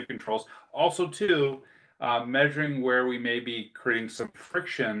efficacy of controls. Also, too, measuring where we may be creating some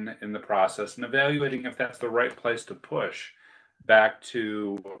friction in the process and evaluating if that's the right place to push back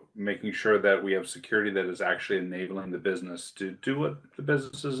to making sure that we have security that is actually enabling the business to do what the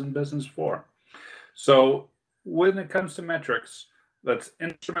business is in business for. So when it comes to metrics, let's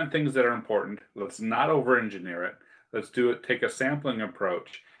instrument things that are important. Let's not over-engineer it. Let's take a sampling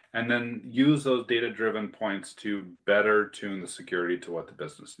approach, and then use those data-driven points to better tune the security to what the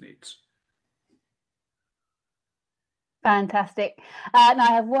business needs. Fantastic. Now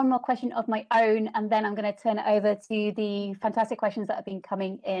I have one more question of my own, and then I'm going to turn it over to the fantastic questions that have been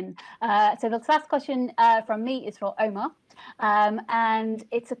coming in. So the last question from me is for Omar, and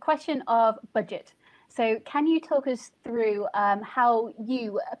it's a question of budget. So can you talk us through how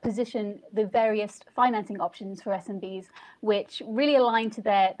you position the various financing options for SMBs, which really align to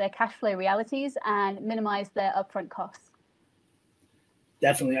their cash flow realities and minimize their upfront costs?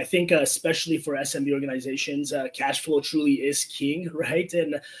 Definitely. I think especially for SMB organizations, cash flow truly is king, right?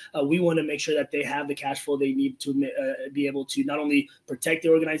 And we want to make sure that they have the cash flow they need to be able to not only protect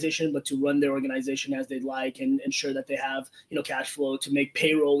their organization, but to run their organization as they'd like and ensure that they have, cash flow to make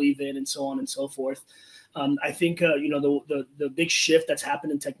payroll even and so on and so forth. I think, the big shift that's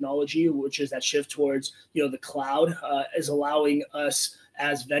happened in technology, which is that shift towards, the cloud, is allowing us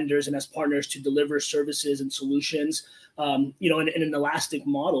as vendors and as partners to deliver services and solutions in an elastic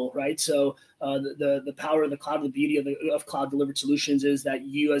model, right? So the power of the cloud, the beauty of cloud delivered solutions is that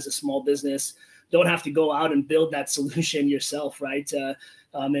you as a small business don't have to go out and build that solution yourself, right?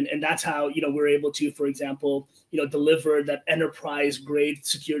 And that's how, we're able to, for example, deliver that enterprise grade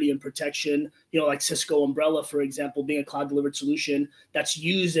security and protection, like Cisco Umbrella, for example, being a cloud delivered solution that's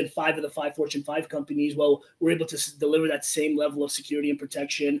used in 5 of the 5 Fortune 5 companies. Well, we're able to deliver that same level of security and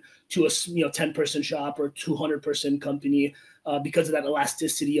protection to a 10-person shop or 200-person company because of that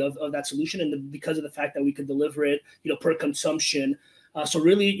elasticity of that solution and because of the fact that we could deliver it, per consumption. So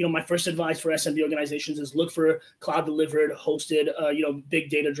really, my first advice for SMB organizations is look for cloud delivered, hosted, big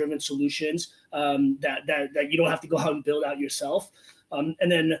data driven solutions that you don't have to go out and build out yourself.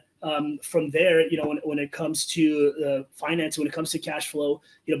 And then from there, when it comes to finance, when it comes to cash flow,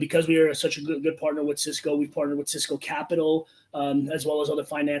 because we are such a good partner with Cisco, we've partnered with Cisco Capital, as well as other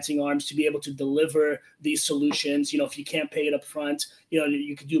financing arms to be able to deliver these solutions. If you can't pay it up front,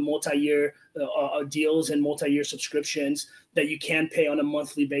 you could do multi-year deals and multi-year subscriptions that you can pay on a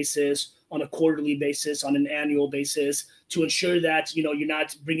monthly basis, on a quarterly basis, on an annual basis, to ensure that you're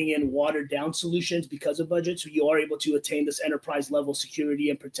not bringing in watered down solutions because of budget. So you are able to attain this enterprise level security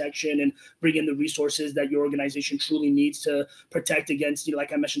and protection and bring in the resources that your organization truly needs to protect against,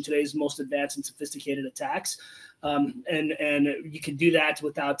 like I mentioned, today's most advanced and sophisticated attacks. And you can do that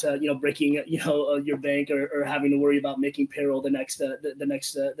without breaking your bank or having to worry about making payroll the next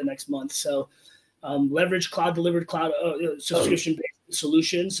month. So leverage cloud delivered cloud subscription based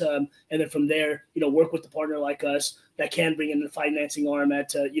solutions, and then from there work with the partner like us that can bring in the financing arm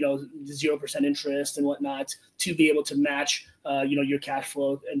at 0% interest and whatnot to be able to match your cash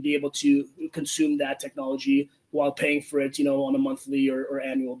flow and be able to consume that technology while paying for it on a monthly or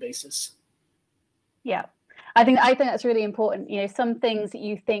annual basis. Yeah. I think that's really important. Some things that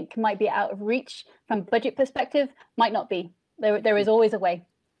you think might be out of reach from a budget perspective might not be. There is always a way.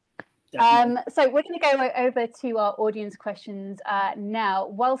 So we're going to go over to our audience questions now.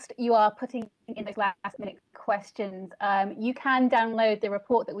 Whilst you are putting in those last minute questions, you can download the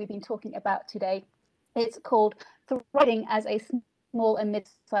report that we've been talking about today. It's called Thriving as a Small and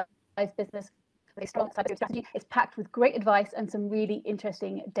Mid-sized Business with a Strong Cybersecurity Strategy. It's packed with great advice and some really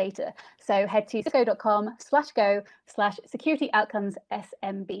interesting data. So head to cisco.com/go/security outcomes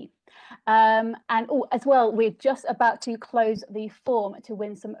SMB. And as well, we're just about to close the form to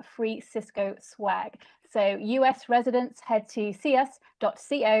win some free Cisco swag. So US residents, head to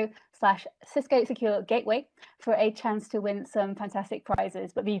cs.co/Cisco Secure Gateway for a chance to win some fantastic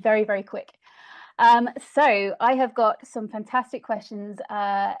prizes, but be very, very quick. So I have got some fantastic questions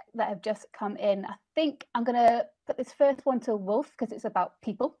that have just come in. I think I'm going to put this first one to Wolf because it's about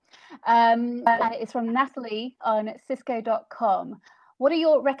people. And it's from Natalie on cisco.com. What are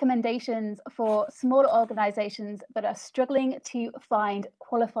your recommendations for smaller organizations that are struggling to find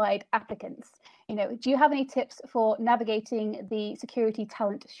qualified applicants? Do you have any tips for navigating the security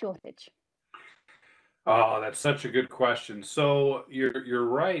talent shortage? Oh, that's such a good question. So you're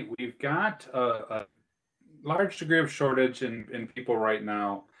right. We've got a large degree of shortage in people right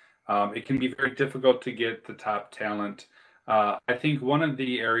now. It can be very difficult to get the top talent. I think one of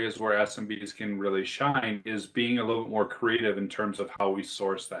the areas where SMBs can really shine is being a little bit more creative in terms of how we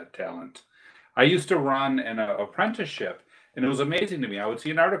source that talent. I used to run an apprenticeship, and it was amazing to me. I would see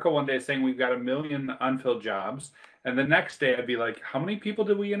an article one day saying we've got 1 million unfilled jobs. And the next day I'd be like, how many people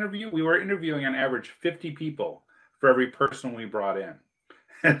did we interview? We were interviewing on average 50 people for every person we brought in.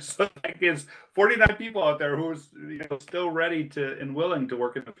 And so there's 49 people out there who's still ready to and willing to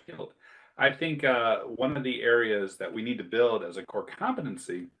work in the field. I think one of the areas that we need to build as a core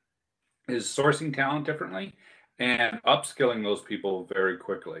competency is sourcing talent differently and upskilling those people very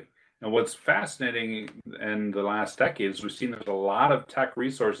quickly. And what's fascinating in the last decades, we've seen there's a lot of tech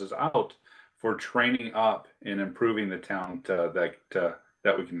resources out for training up and improving the talent that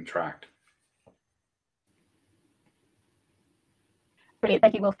we can attract. Brilliant,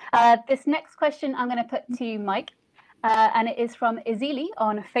 thank you, Wolf. This next question I'm going to put to Mike, and it is from Izili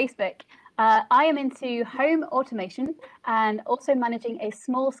on Facebook. I am into home automation and also managing a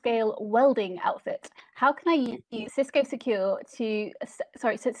small-scale welding outfit. How can I use Cisco Secure to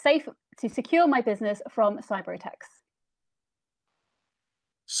secure my business from cyber attacks?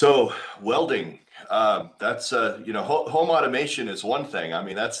 So welding, that's home automation is one thing. I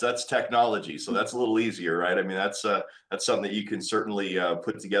mean, that's technology, so that's a little easier, right? I mean, that's something that you can certainly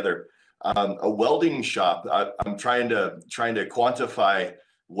put together. A welding shop, I'm trying to quantify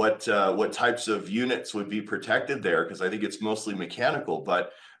what types of units would be protected there, because I think it's mostly mechanical.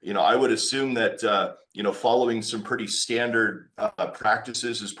 But I would assume that following some pretty standard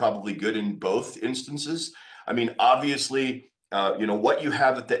practices is probably good in both instances. I mean, obviously, what you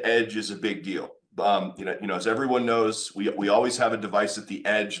have at the edge is a big deal. As everyone knows, we always have a device at the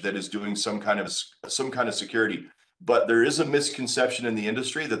edge that is doing some kind of security. But there is a misconception in the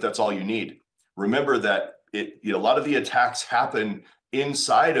industry that that's all you need. Remember that a lot of the attacks happen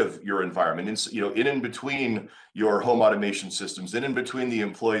inside of your environment, in between your home automation systems, in between the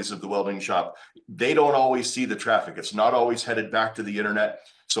employees of the welding shop. They don't always see the traffic. It's not always headed back to the internet.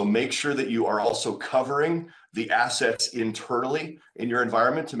 So make sure that you are also covering the assets internally in your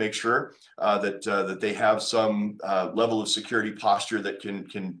environment to make sure that they have some level of security posture that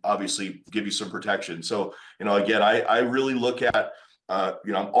can obviously give you some protection. So, again, I really look at,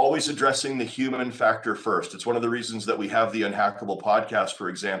 I'm always addressing the human factor first. It's one of the reasons that we have the Unhackable podcast, for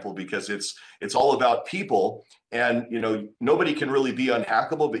example, because it's all about people. And nobody can really be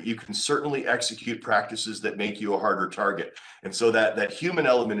unhackable, but you can certainly execute practices that make you a harder target. And so that human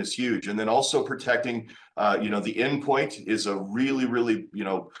element is huge. And then also protecting, the endpoint is a really, really,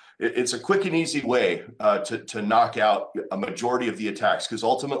 it's a quick and easy way to knock out a majority of the attacks, because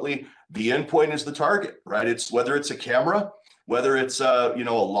ultimately the endpoint is the target, right? It's whether it's a camera, whether it's a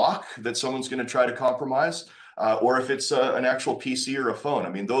lock that someone's going to try to compromise, or if it's an actual PC or a phone. I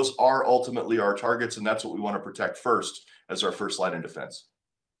mean, those are ultimately our targets, and that's what we want to protect first as our first line of defense.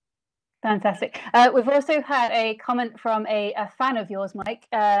 Fantastic. We've also had a comment from a fan of yours, Mike.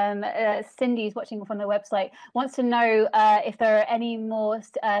 Cindy's watching from the website, wants to know if there are any more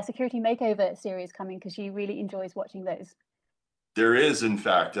security makeover series coming, because she really enjoys watching those. There is, in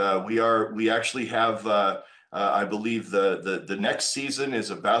fact. We actually have I believe the next season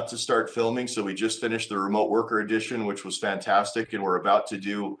is about to start filming. So we just finished the remote worker edition, which was fantastic, and we're about to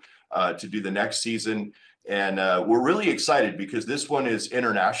do the next season. And we're really excited because this one is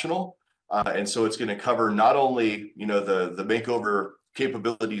international, and so it's going to cover not only the makeover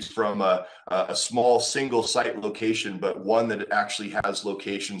capabilities from a small single site location, but one that actually has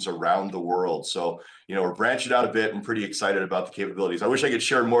locations around the world. So we're branching out a bit and pretty excited about the capabilities. I wish I could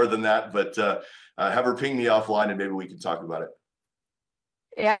share more than that, but have her ping me offline and maybe we can talk about it.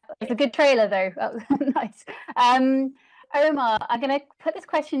 Yeah, it's a good trailer though. Nice. Omar, I'm going to put this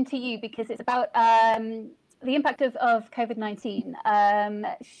question to you because it's about the impact of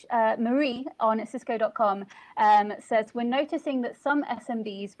COVID-19. Marie on Cisco.com says, we're noticing that some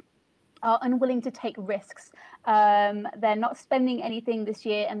SMBs are unwilling to take risks. They're not spending anything this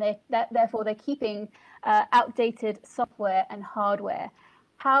year, and therefore they're keeping outdated software and hardware.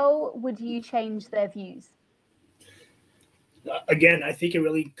 How would you change their views? Again, I think it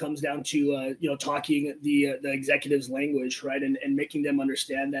really comes down to talking the executives' language, right, and making them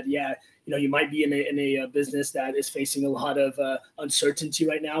understand that you might be in a business that is facing a lot of uncertainty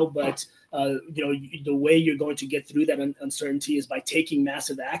right now, but the way you're going to get through that uncertainty is by taking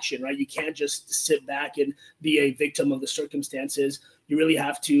massive action, right? You can't just sit back and be a victim of the circumstances. You really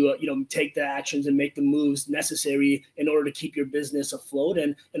have to, take the actions and make the moves necessary in order to keep your business afloat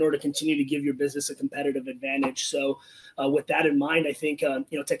and in order to continue to give your business a competitive advantage. So with that in mind, I think,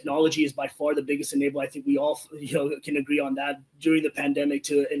 technology is by far the biggest enabler. I think we all, can agree on that during the pandemic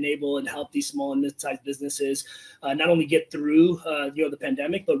to enable and help these small and mid-sized businesses not only get through, the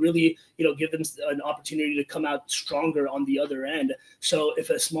pandemic, but really, give them an opportunity to come out stronger on the other end. So if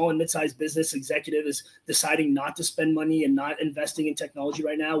a small and mid-sized business executive is deciding not to spend money and not investing in technology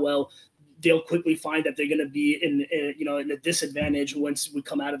right now, well, they'll quickly find that they're going to be in a disadvantage once we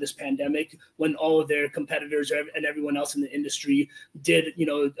come out of this pandemic, when all of their competitors and everyone else in the industry did,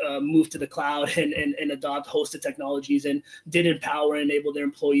 move to the cloud and adopt hosted technologies and did empower and enable their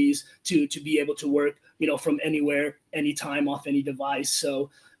employees to be able to work, from anywhere, anytime, off any device.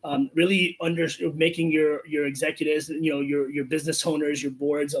 So really making your executives, your business owners, your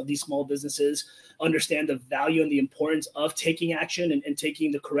boards of these small businesses understand the value and the importance of taking action and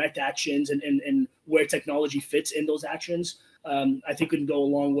taking the correct actions and where technology fits in those actions. I think can go a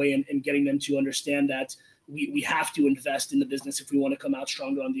long way in getting them to understand that we have to invest in the business if we want to come out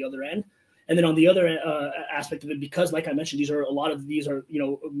stronger on the other end. And then on the other aspect of it, because like I mentioned, a lot of these are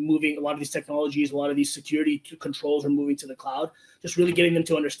moving, a lot of these technologies, a lot of these security controls are moving to the cloud. Just really getting them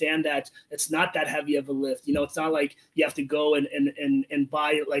to understand that it's not that heavy of a lift. It's not like you have to go and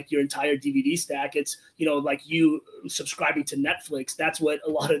buy like your entire DVD stack. It's like you subscribing to Netflix. That's what a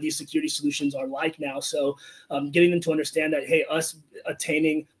lot of these security solutions are like now. So getting them to understand that, hey, us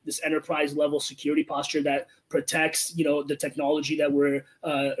attaining this enterprise level security posture that protects the technology that we're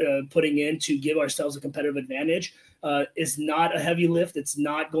putting in to give ourselves a competitive advantage is not a heavy lift. It's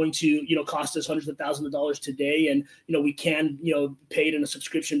not going to cost us hundreds of thousands of dollars today, and we can pay it in a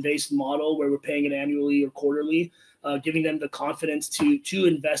subscription based model where we're paying it annually or quarterly. Giving them the confidence to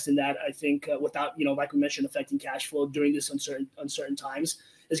invest in that, I think, without like we mentioned, affecting cash flow during this uncertain times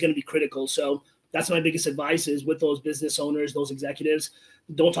is going to be critical. So that's my biggest advice is with those business owners, those executives.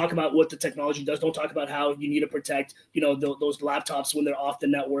 Don't talk about what the technology does. Don't talk about how you need to protect, those laptops when they're off the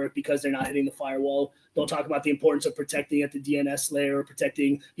network because they're not hitting the firewall. Don't talk about the importance of protecting at the DNS layer, or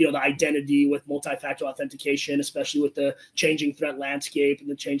protecting, the identity with multi-factor authentication, especially with the changing threat landscape and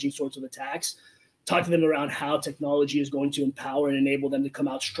the changing sorts of attacks. Talk to them around how technology is going to empower and enable them to come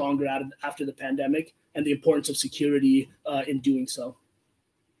out stronger after the pandemic, and the importance of security in doing so.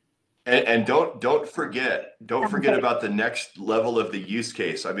 And don't forget about the next level of the use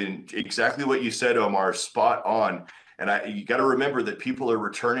case. I mean, exactly what you said, Omar, spot on. And you got to remember that people are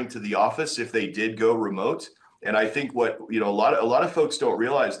returning to the office if they did go remote. And I think what a lot of folks don't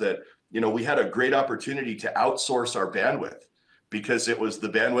realize that we had a great opportunity to outsource our bandwidth, because it was the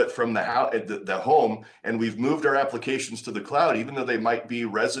bandwidth from the home, and we've moved our applications to the cloud. Even though they might be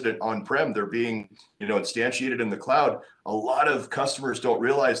resident on-prem, they're being instantiated in the cloud. A lot of customers don't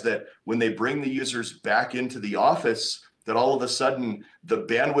realize that when they bring the users back into the office, that all of a sudden the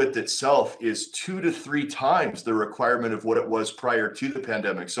bandwidth itself is 2 to 3 times the requirement of what it was prior to the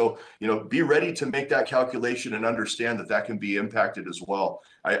pandemic. So be ready to make that calculation and understand that can be impacted as well.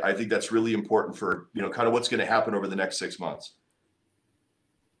 I think that's really important for kind of what's going to happen over the next 6 months.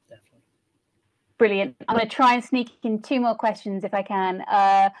 Brilliant. I'm going to try and sneak in 2 more questions if I can.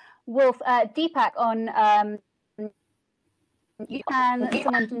 Wolf, Deepak on you can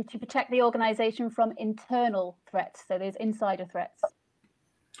someone to protect the organization from internal threats, so there's insider threats.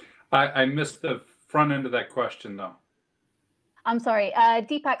 I missed the front end of that question though. I'm sorry,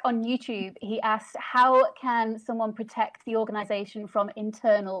 Deepak on YouTube, he asked, how can someone protect the organization from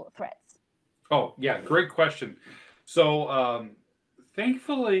internal threats? Oh yeah, great question. So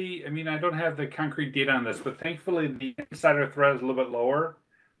thankfully, I mean, I don't have the concrete data on this, but thankfully the insider threat is a little bit lower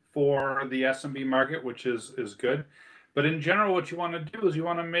for the SMB market, which is good. But in general, what you want to do is you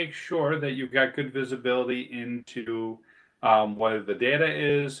want to make sure that you've got good visibility into whether the data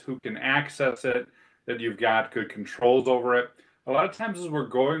is, who can access it, that you've got good controls over it. A lot of times as we're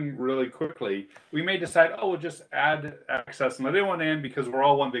going really quickly, we may decide, oh, we'll just add access and let everyone in because we're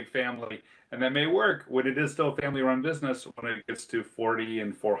all one big family. And that may work when it is still a family-run business. When it gets to 40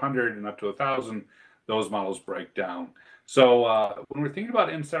 and 400 and up to 1,000, those models break down. So when we're thinking about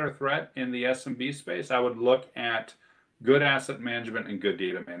insider threat in the SMB space, I would look at good asset management and good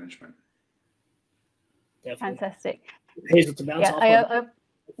data management. Definitely. Fantastic. Hazel, to bounce off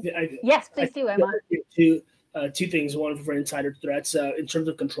yes, please do, Omar. Two things. One, for insider threats, in terms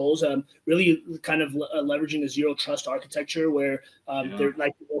of controls, really kind of leveraging a zero trust architecture where, there,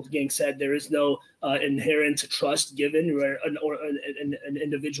 like Wolfgang said, there is no inherent trust given where an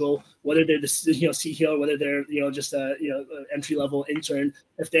individual, whether they're the CEO, whether they're just a entry level intern,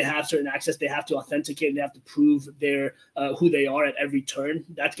 if they have certain access, they have to authenticate and they have to prove their who they are at every turn.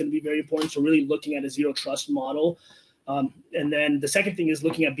 That's going to be very important. So really looking at a zero trust model. And then the second thing is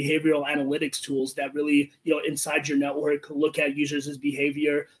looking at behavioral analytics tools that really, inside your network, look at users'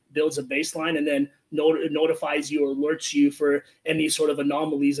 behavior, builds a baseline, and then notifies you or alerts you for any sort of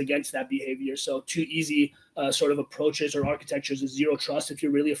anomalies against that behavior. So 2 easy sort of approaches or architectures is zero trust if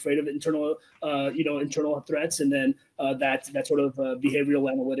you're really afraid of internal threats, and then that sort of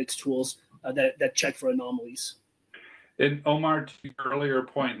behavioral analytics tools that check for anomalies. And Omar, to your earlier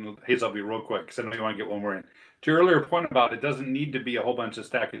point, and Hazel, I'll be real quick because I know you want to get one more in. To your earlier point about it doesn't need to be a whole bunch of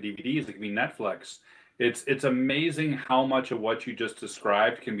stack of DVDs. It can be Netflix. It's amazing how much of what you just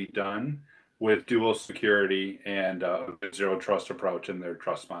described can be done with dual security and zero trust approach in their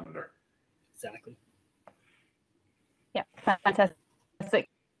trust monitor. Exactly. Yeah, fantastic.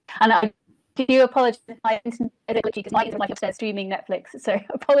 And I do apologize if my internet is glitchy because my internet is upstairs streaming Netflix. So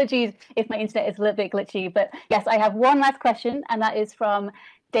apologies if my internet is a little bit glitchy. But yes, I have one last question, and that is from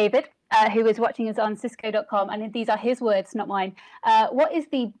David, who is watching us on Cisco.com. And these are his words, not mine. What is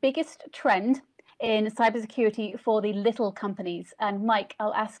the biggest trend in cybersecurity for the little companies? And Mike,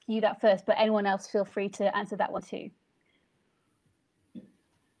 I'll ask you that first, but anyone else feel free to answer that one too.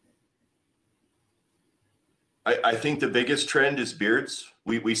 I think the biggest trend is beards.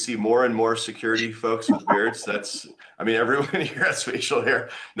 We see more and more security folks with beards. I mean, everyone here has facial hair.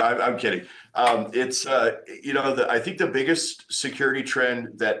 No, I'm kidding. I think the biggest security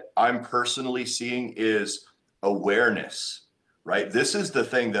trend that I'm personally seeing is awareness, right? This is the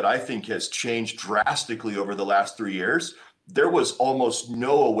thing that I think has changed drastically over the last 3 years. There was almost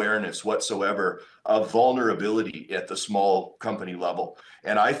no awareness whatsoever of vulnerability at the small company level.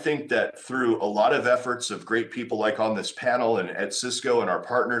 And I think that through a lot of efforts of great people like on this panel and at Cisco and our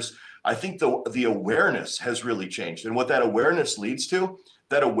partners, I think the awareness has really changed. And what that awareness leads to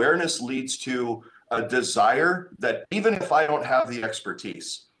a desire that even if I don't have the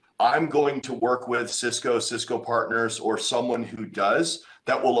expertise, I'm going to work with Cisco partners, or someone who does,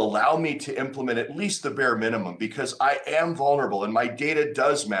 that will allow me to implement at least the bare minimum, because I am vulnerable and my data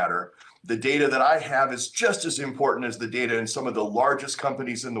does matter. The data that I have is just as important as the data in some of the largest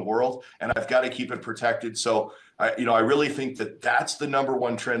companies in the world, and I've got to keep it protected. So, I really think that that's the number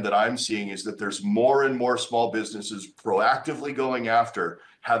one trend that I'm seeing, is that there's more and more small businesses proactively going after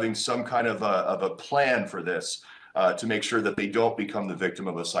having some kind of a plan for this to make sure that they don't become the victim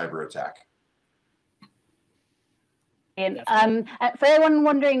of a cyber attack. For anyone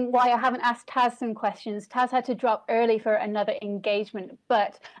wondering why I haven't asked Taz some questions, Taz had to drop early for another engagement,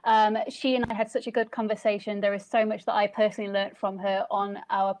 but she and I had such a good conversation. There is so much that I personally learned from her on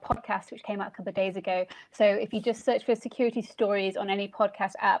our podcast, which came out a couple of days ago. So if you just search for security stories on any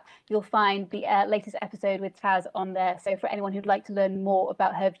podcast app, you'll find the latest episode with Taz on there. So for anyone who'd like to learn more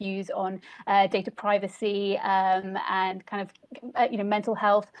about her views on data privacy and kind of mental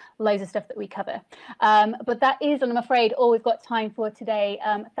health, loads of stuff that we cover. But that is, I'm afraid, all we've got time for today.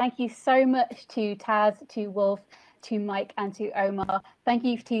 Thank you so much to Taz, to Wolf, to Mike, and to Omar. Thank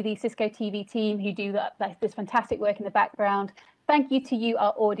you to the Cisco TV team who do this fantastic work in the background. Thank you to you,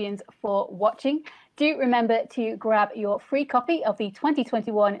 our audience, for watching. Do remember to grab your free copy of the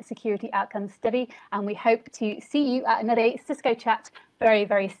 2021 Security Outcomes Study, and we hope to see you at another Cisco Chat very,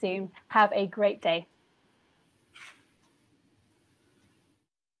 very soon. Have a great day.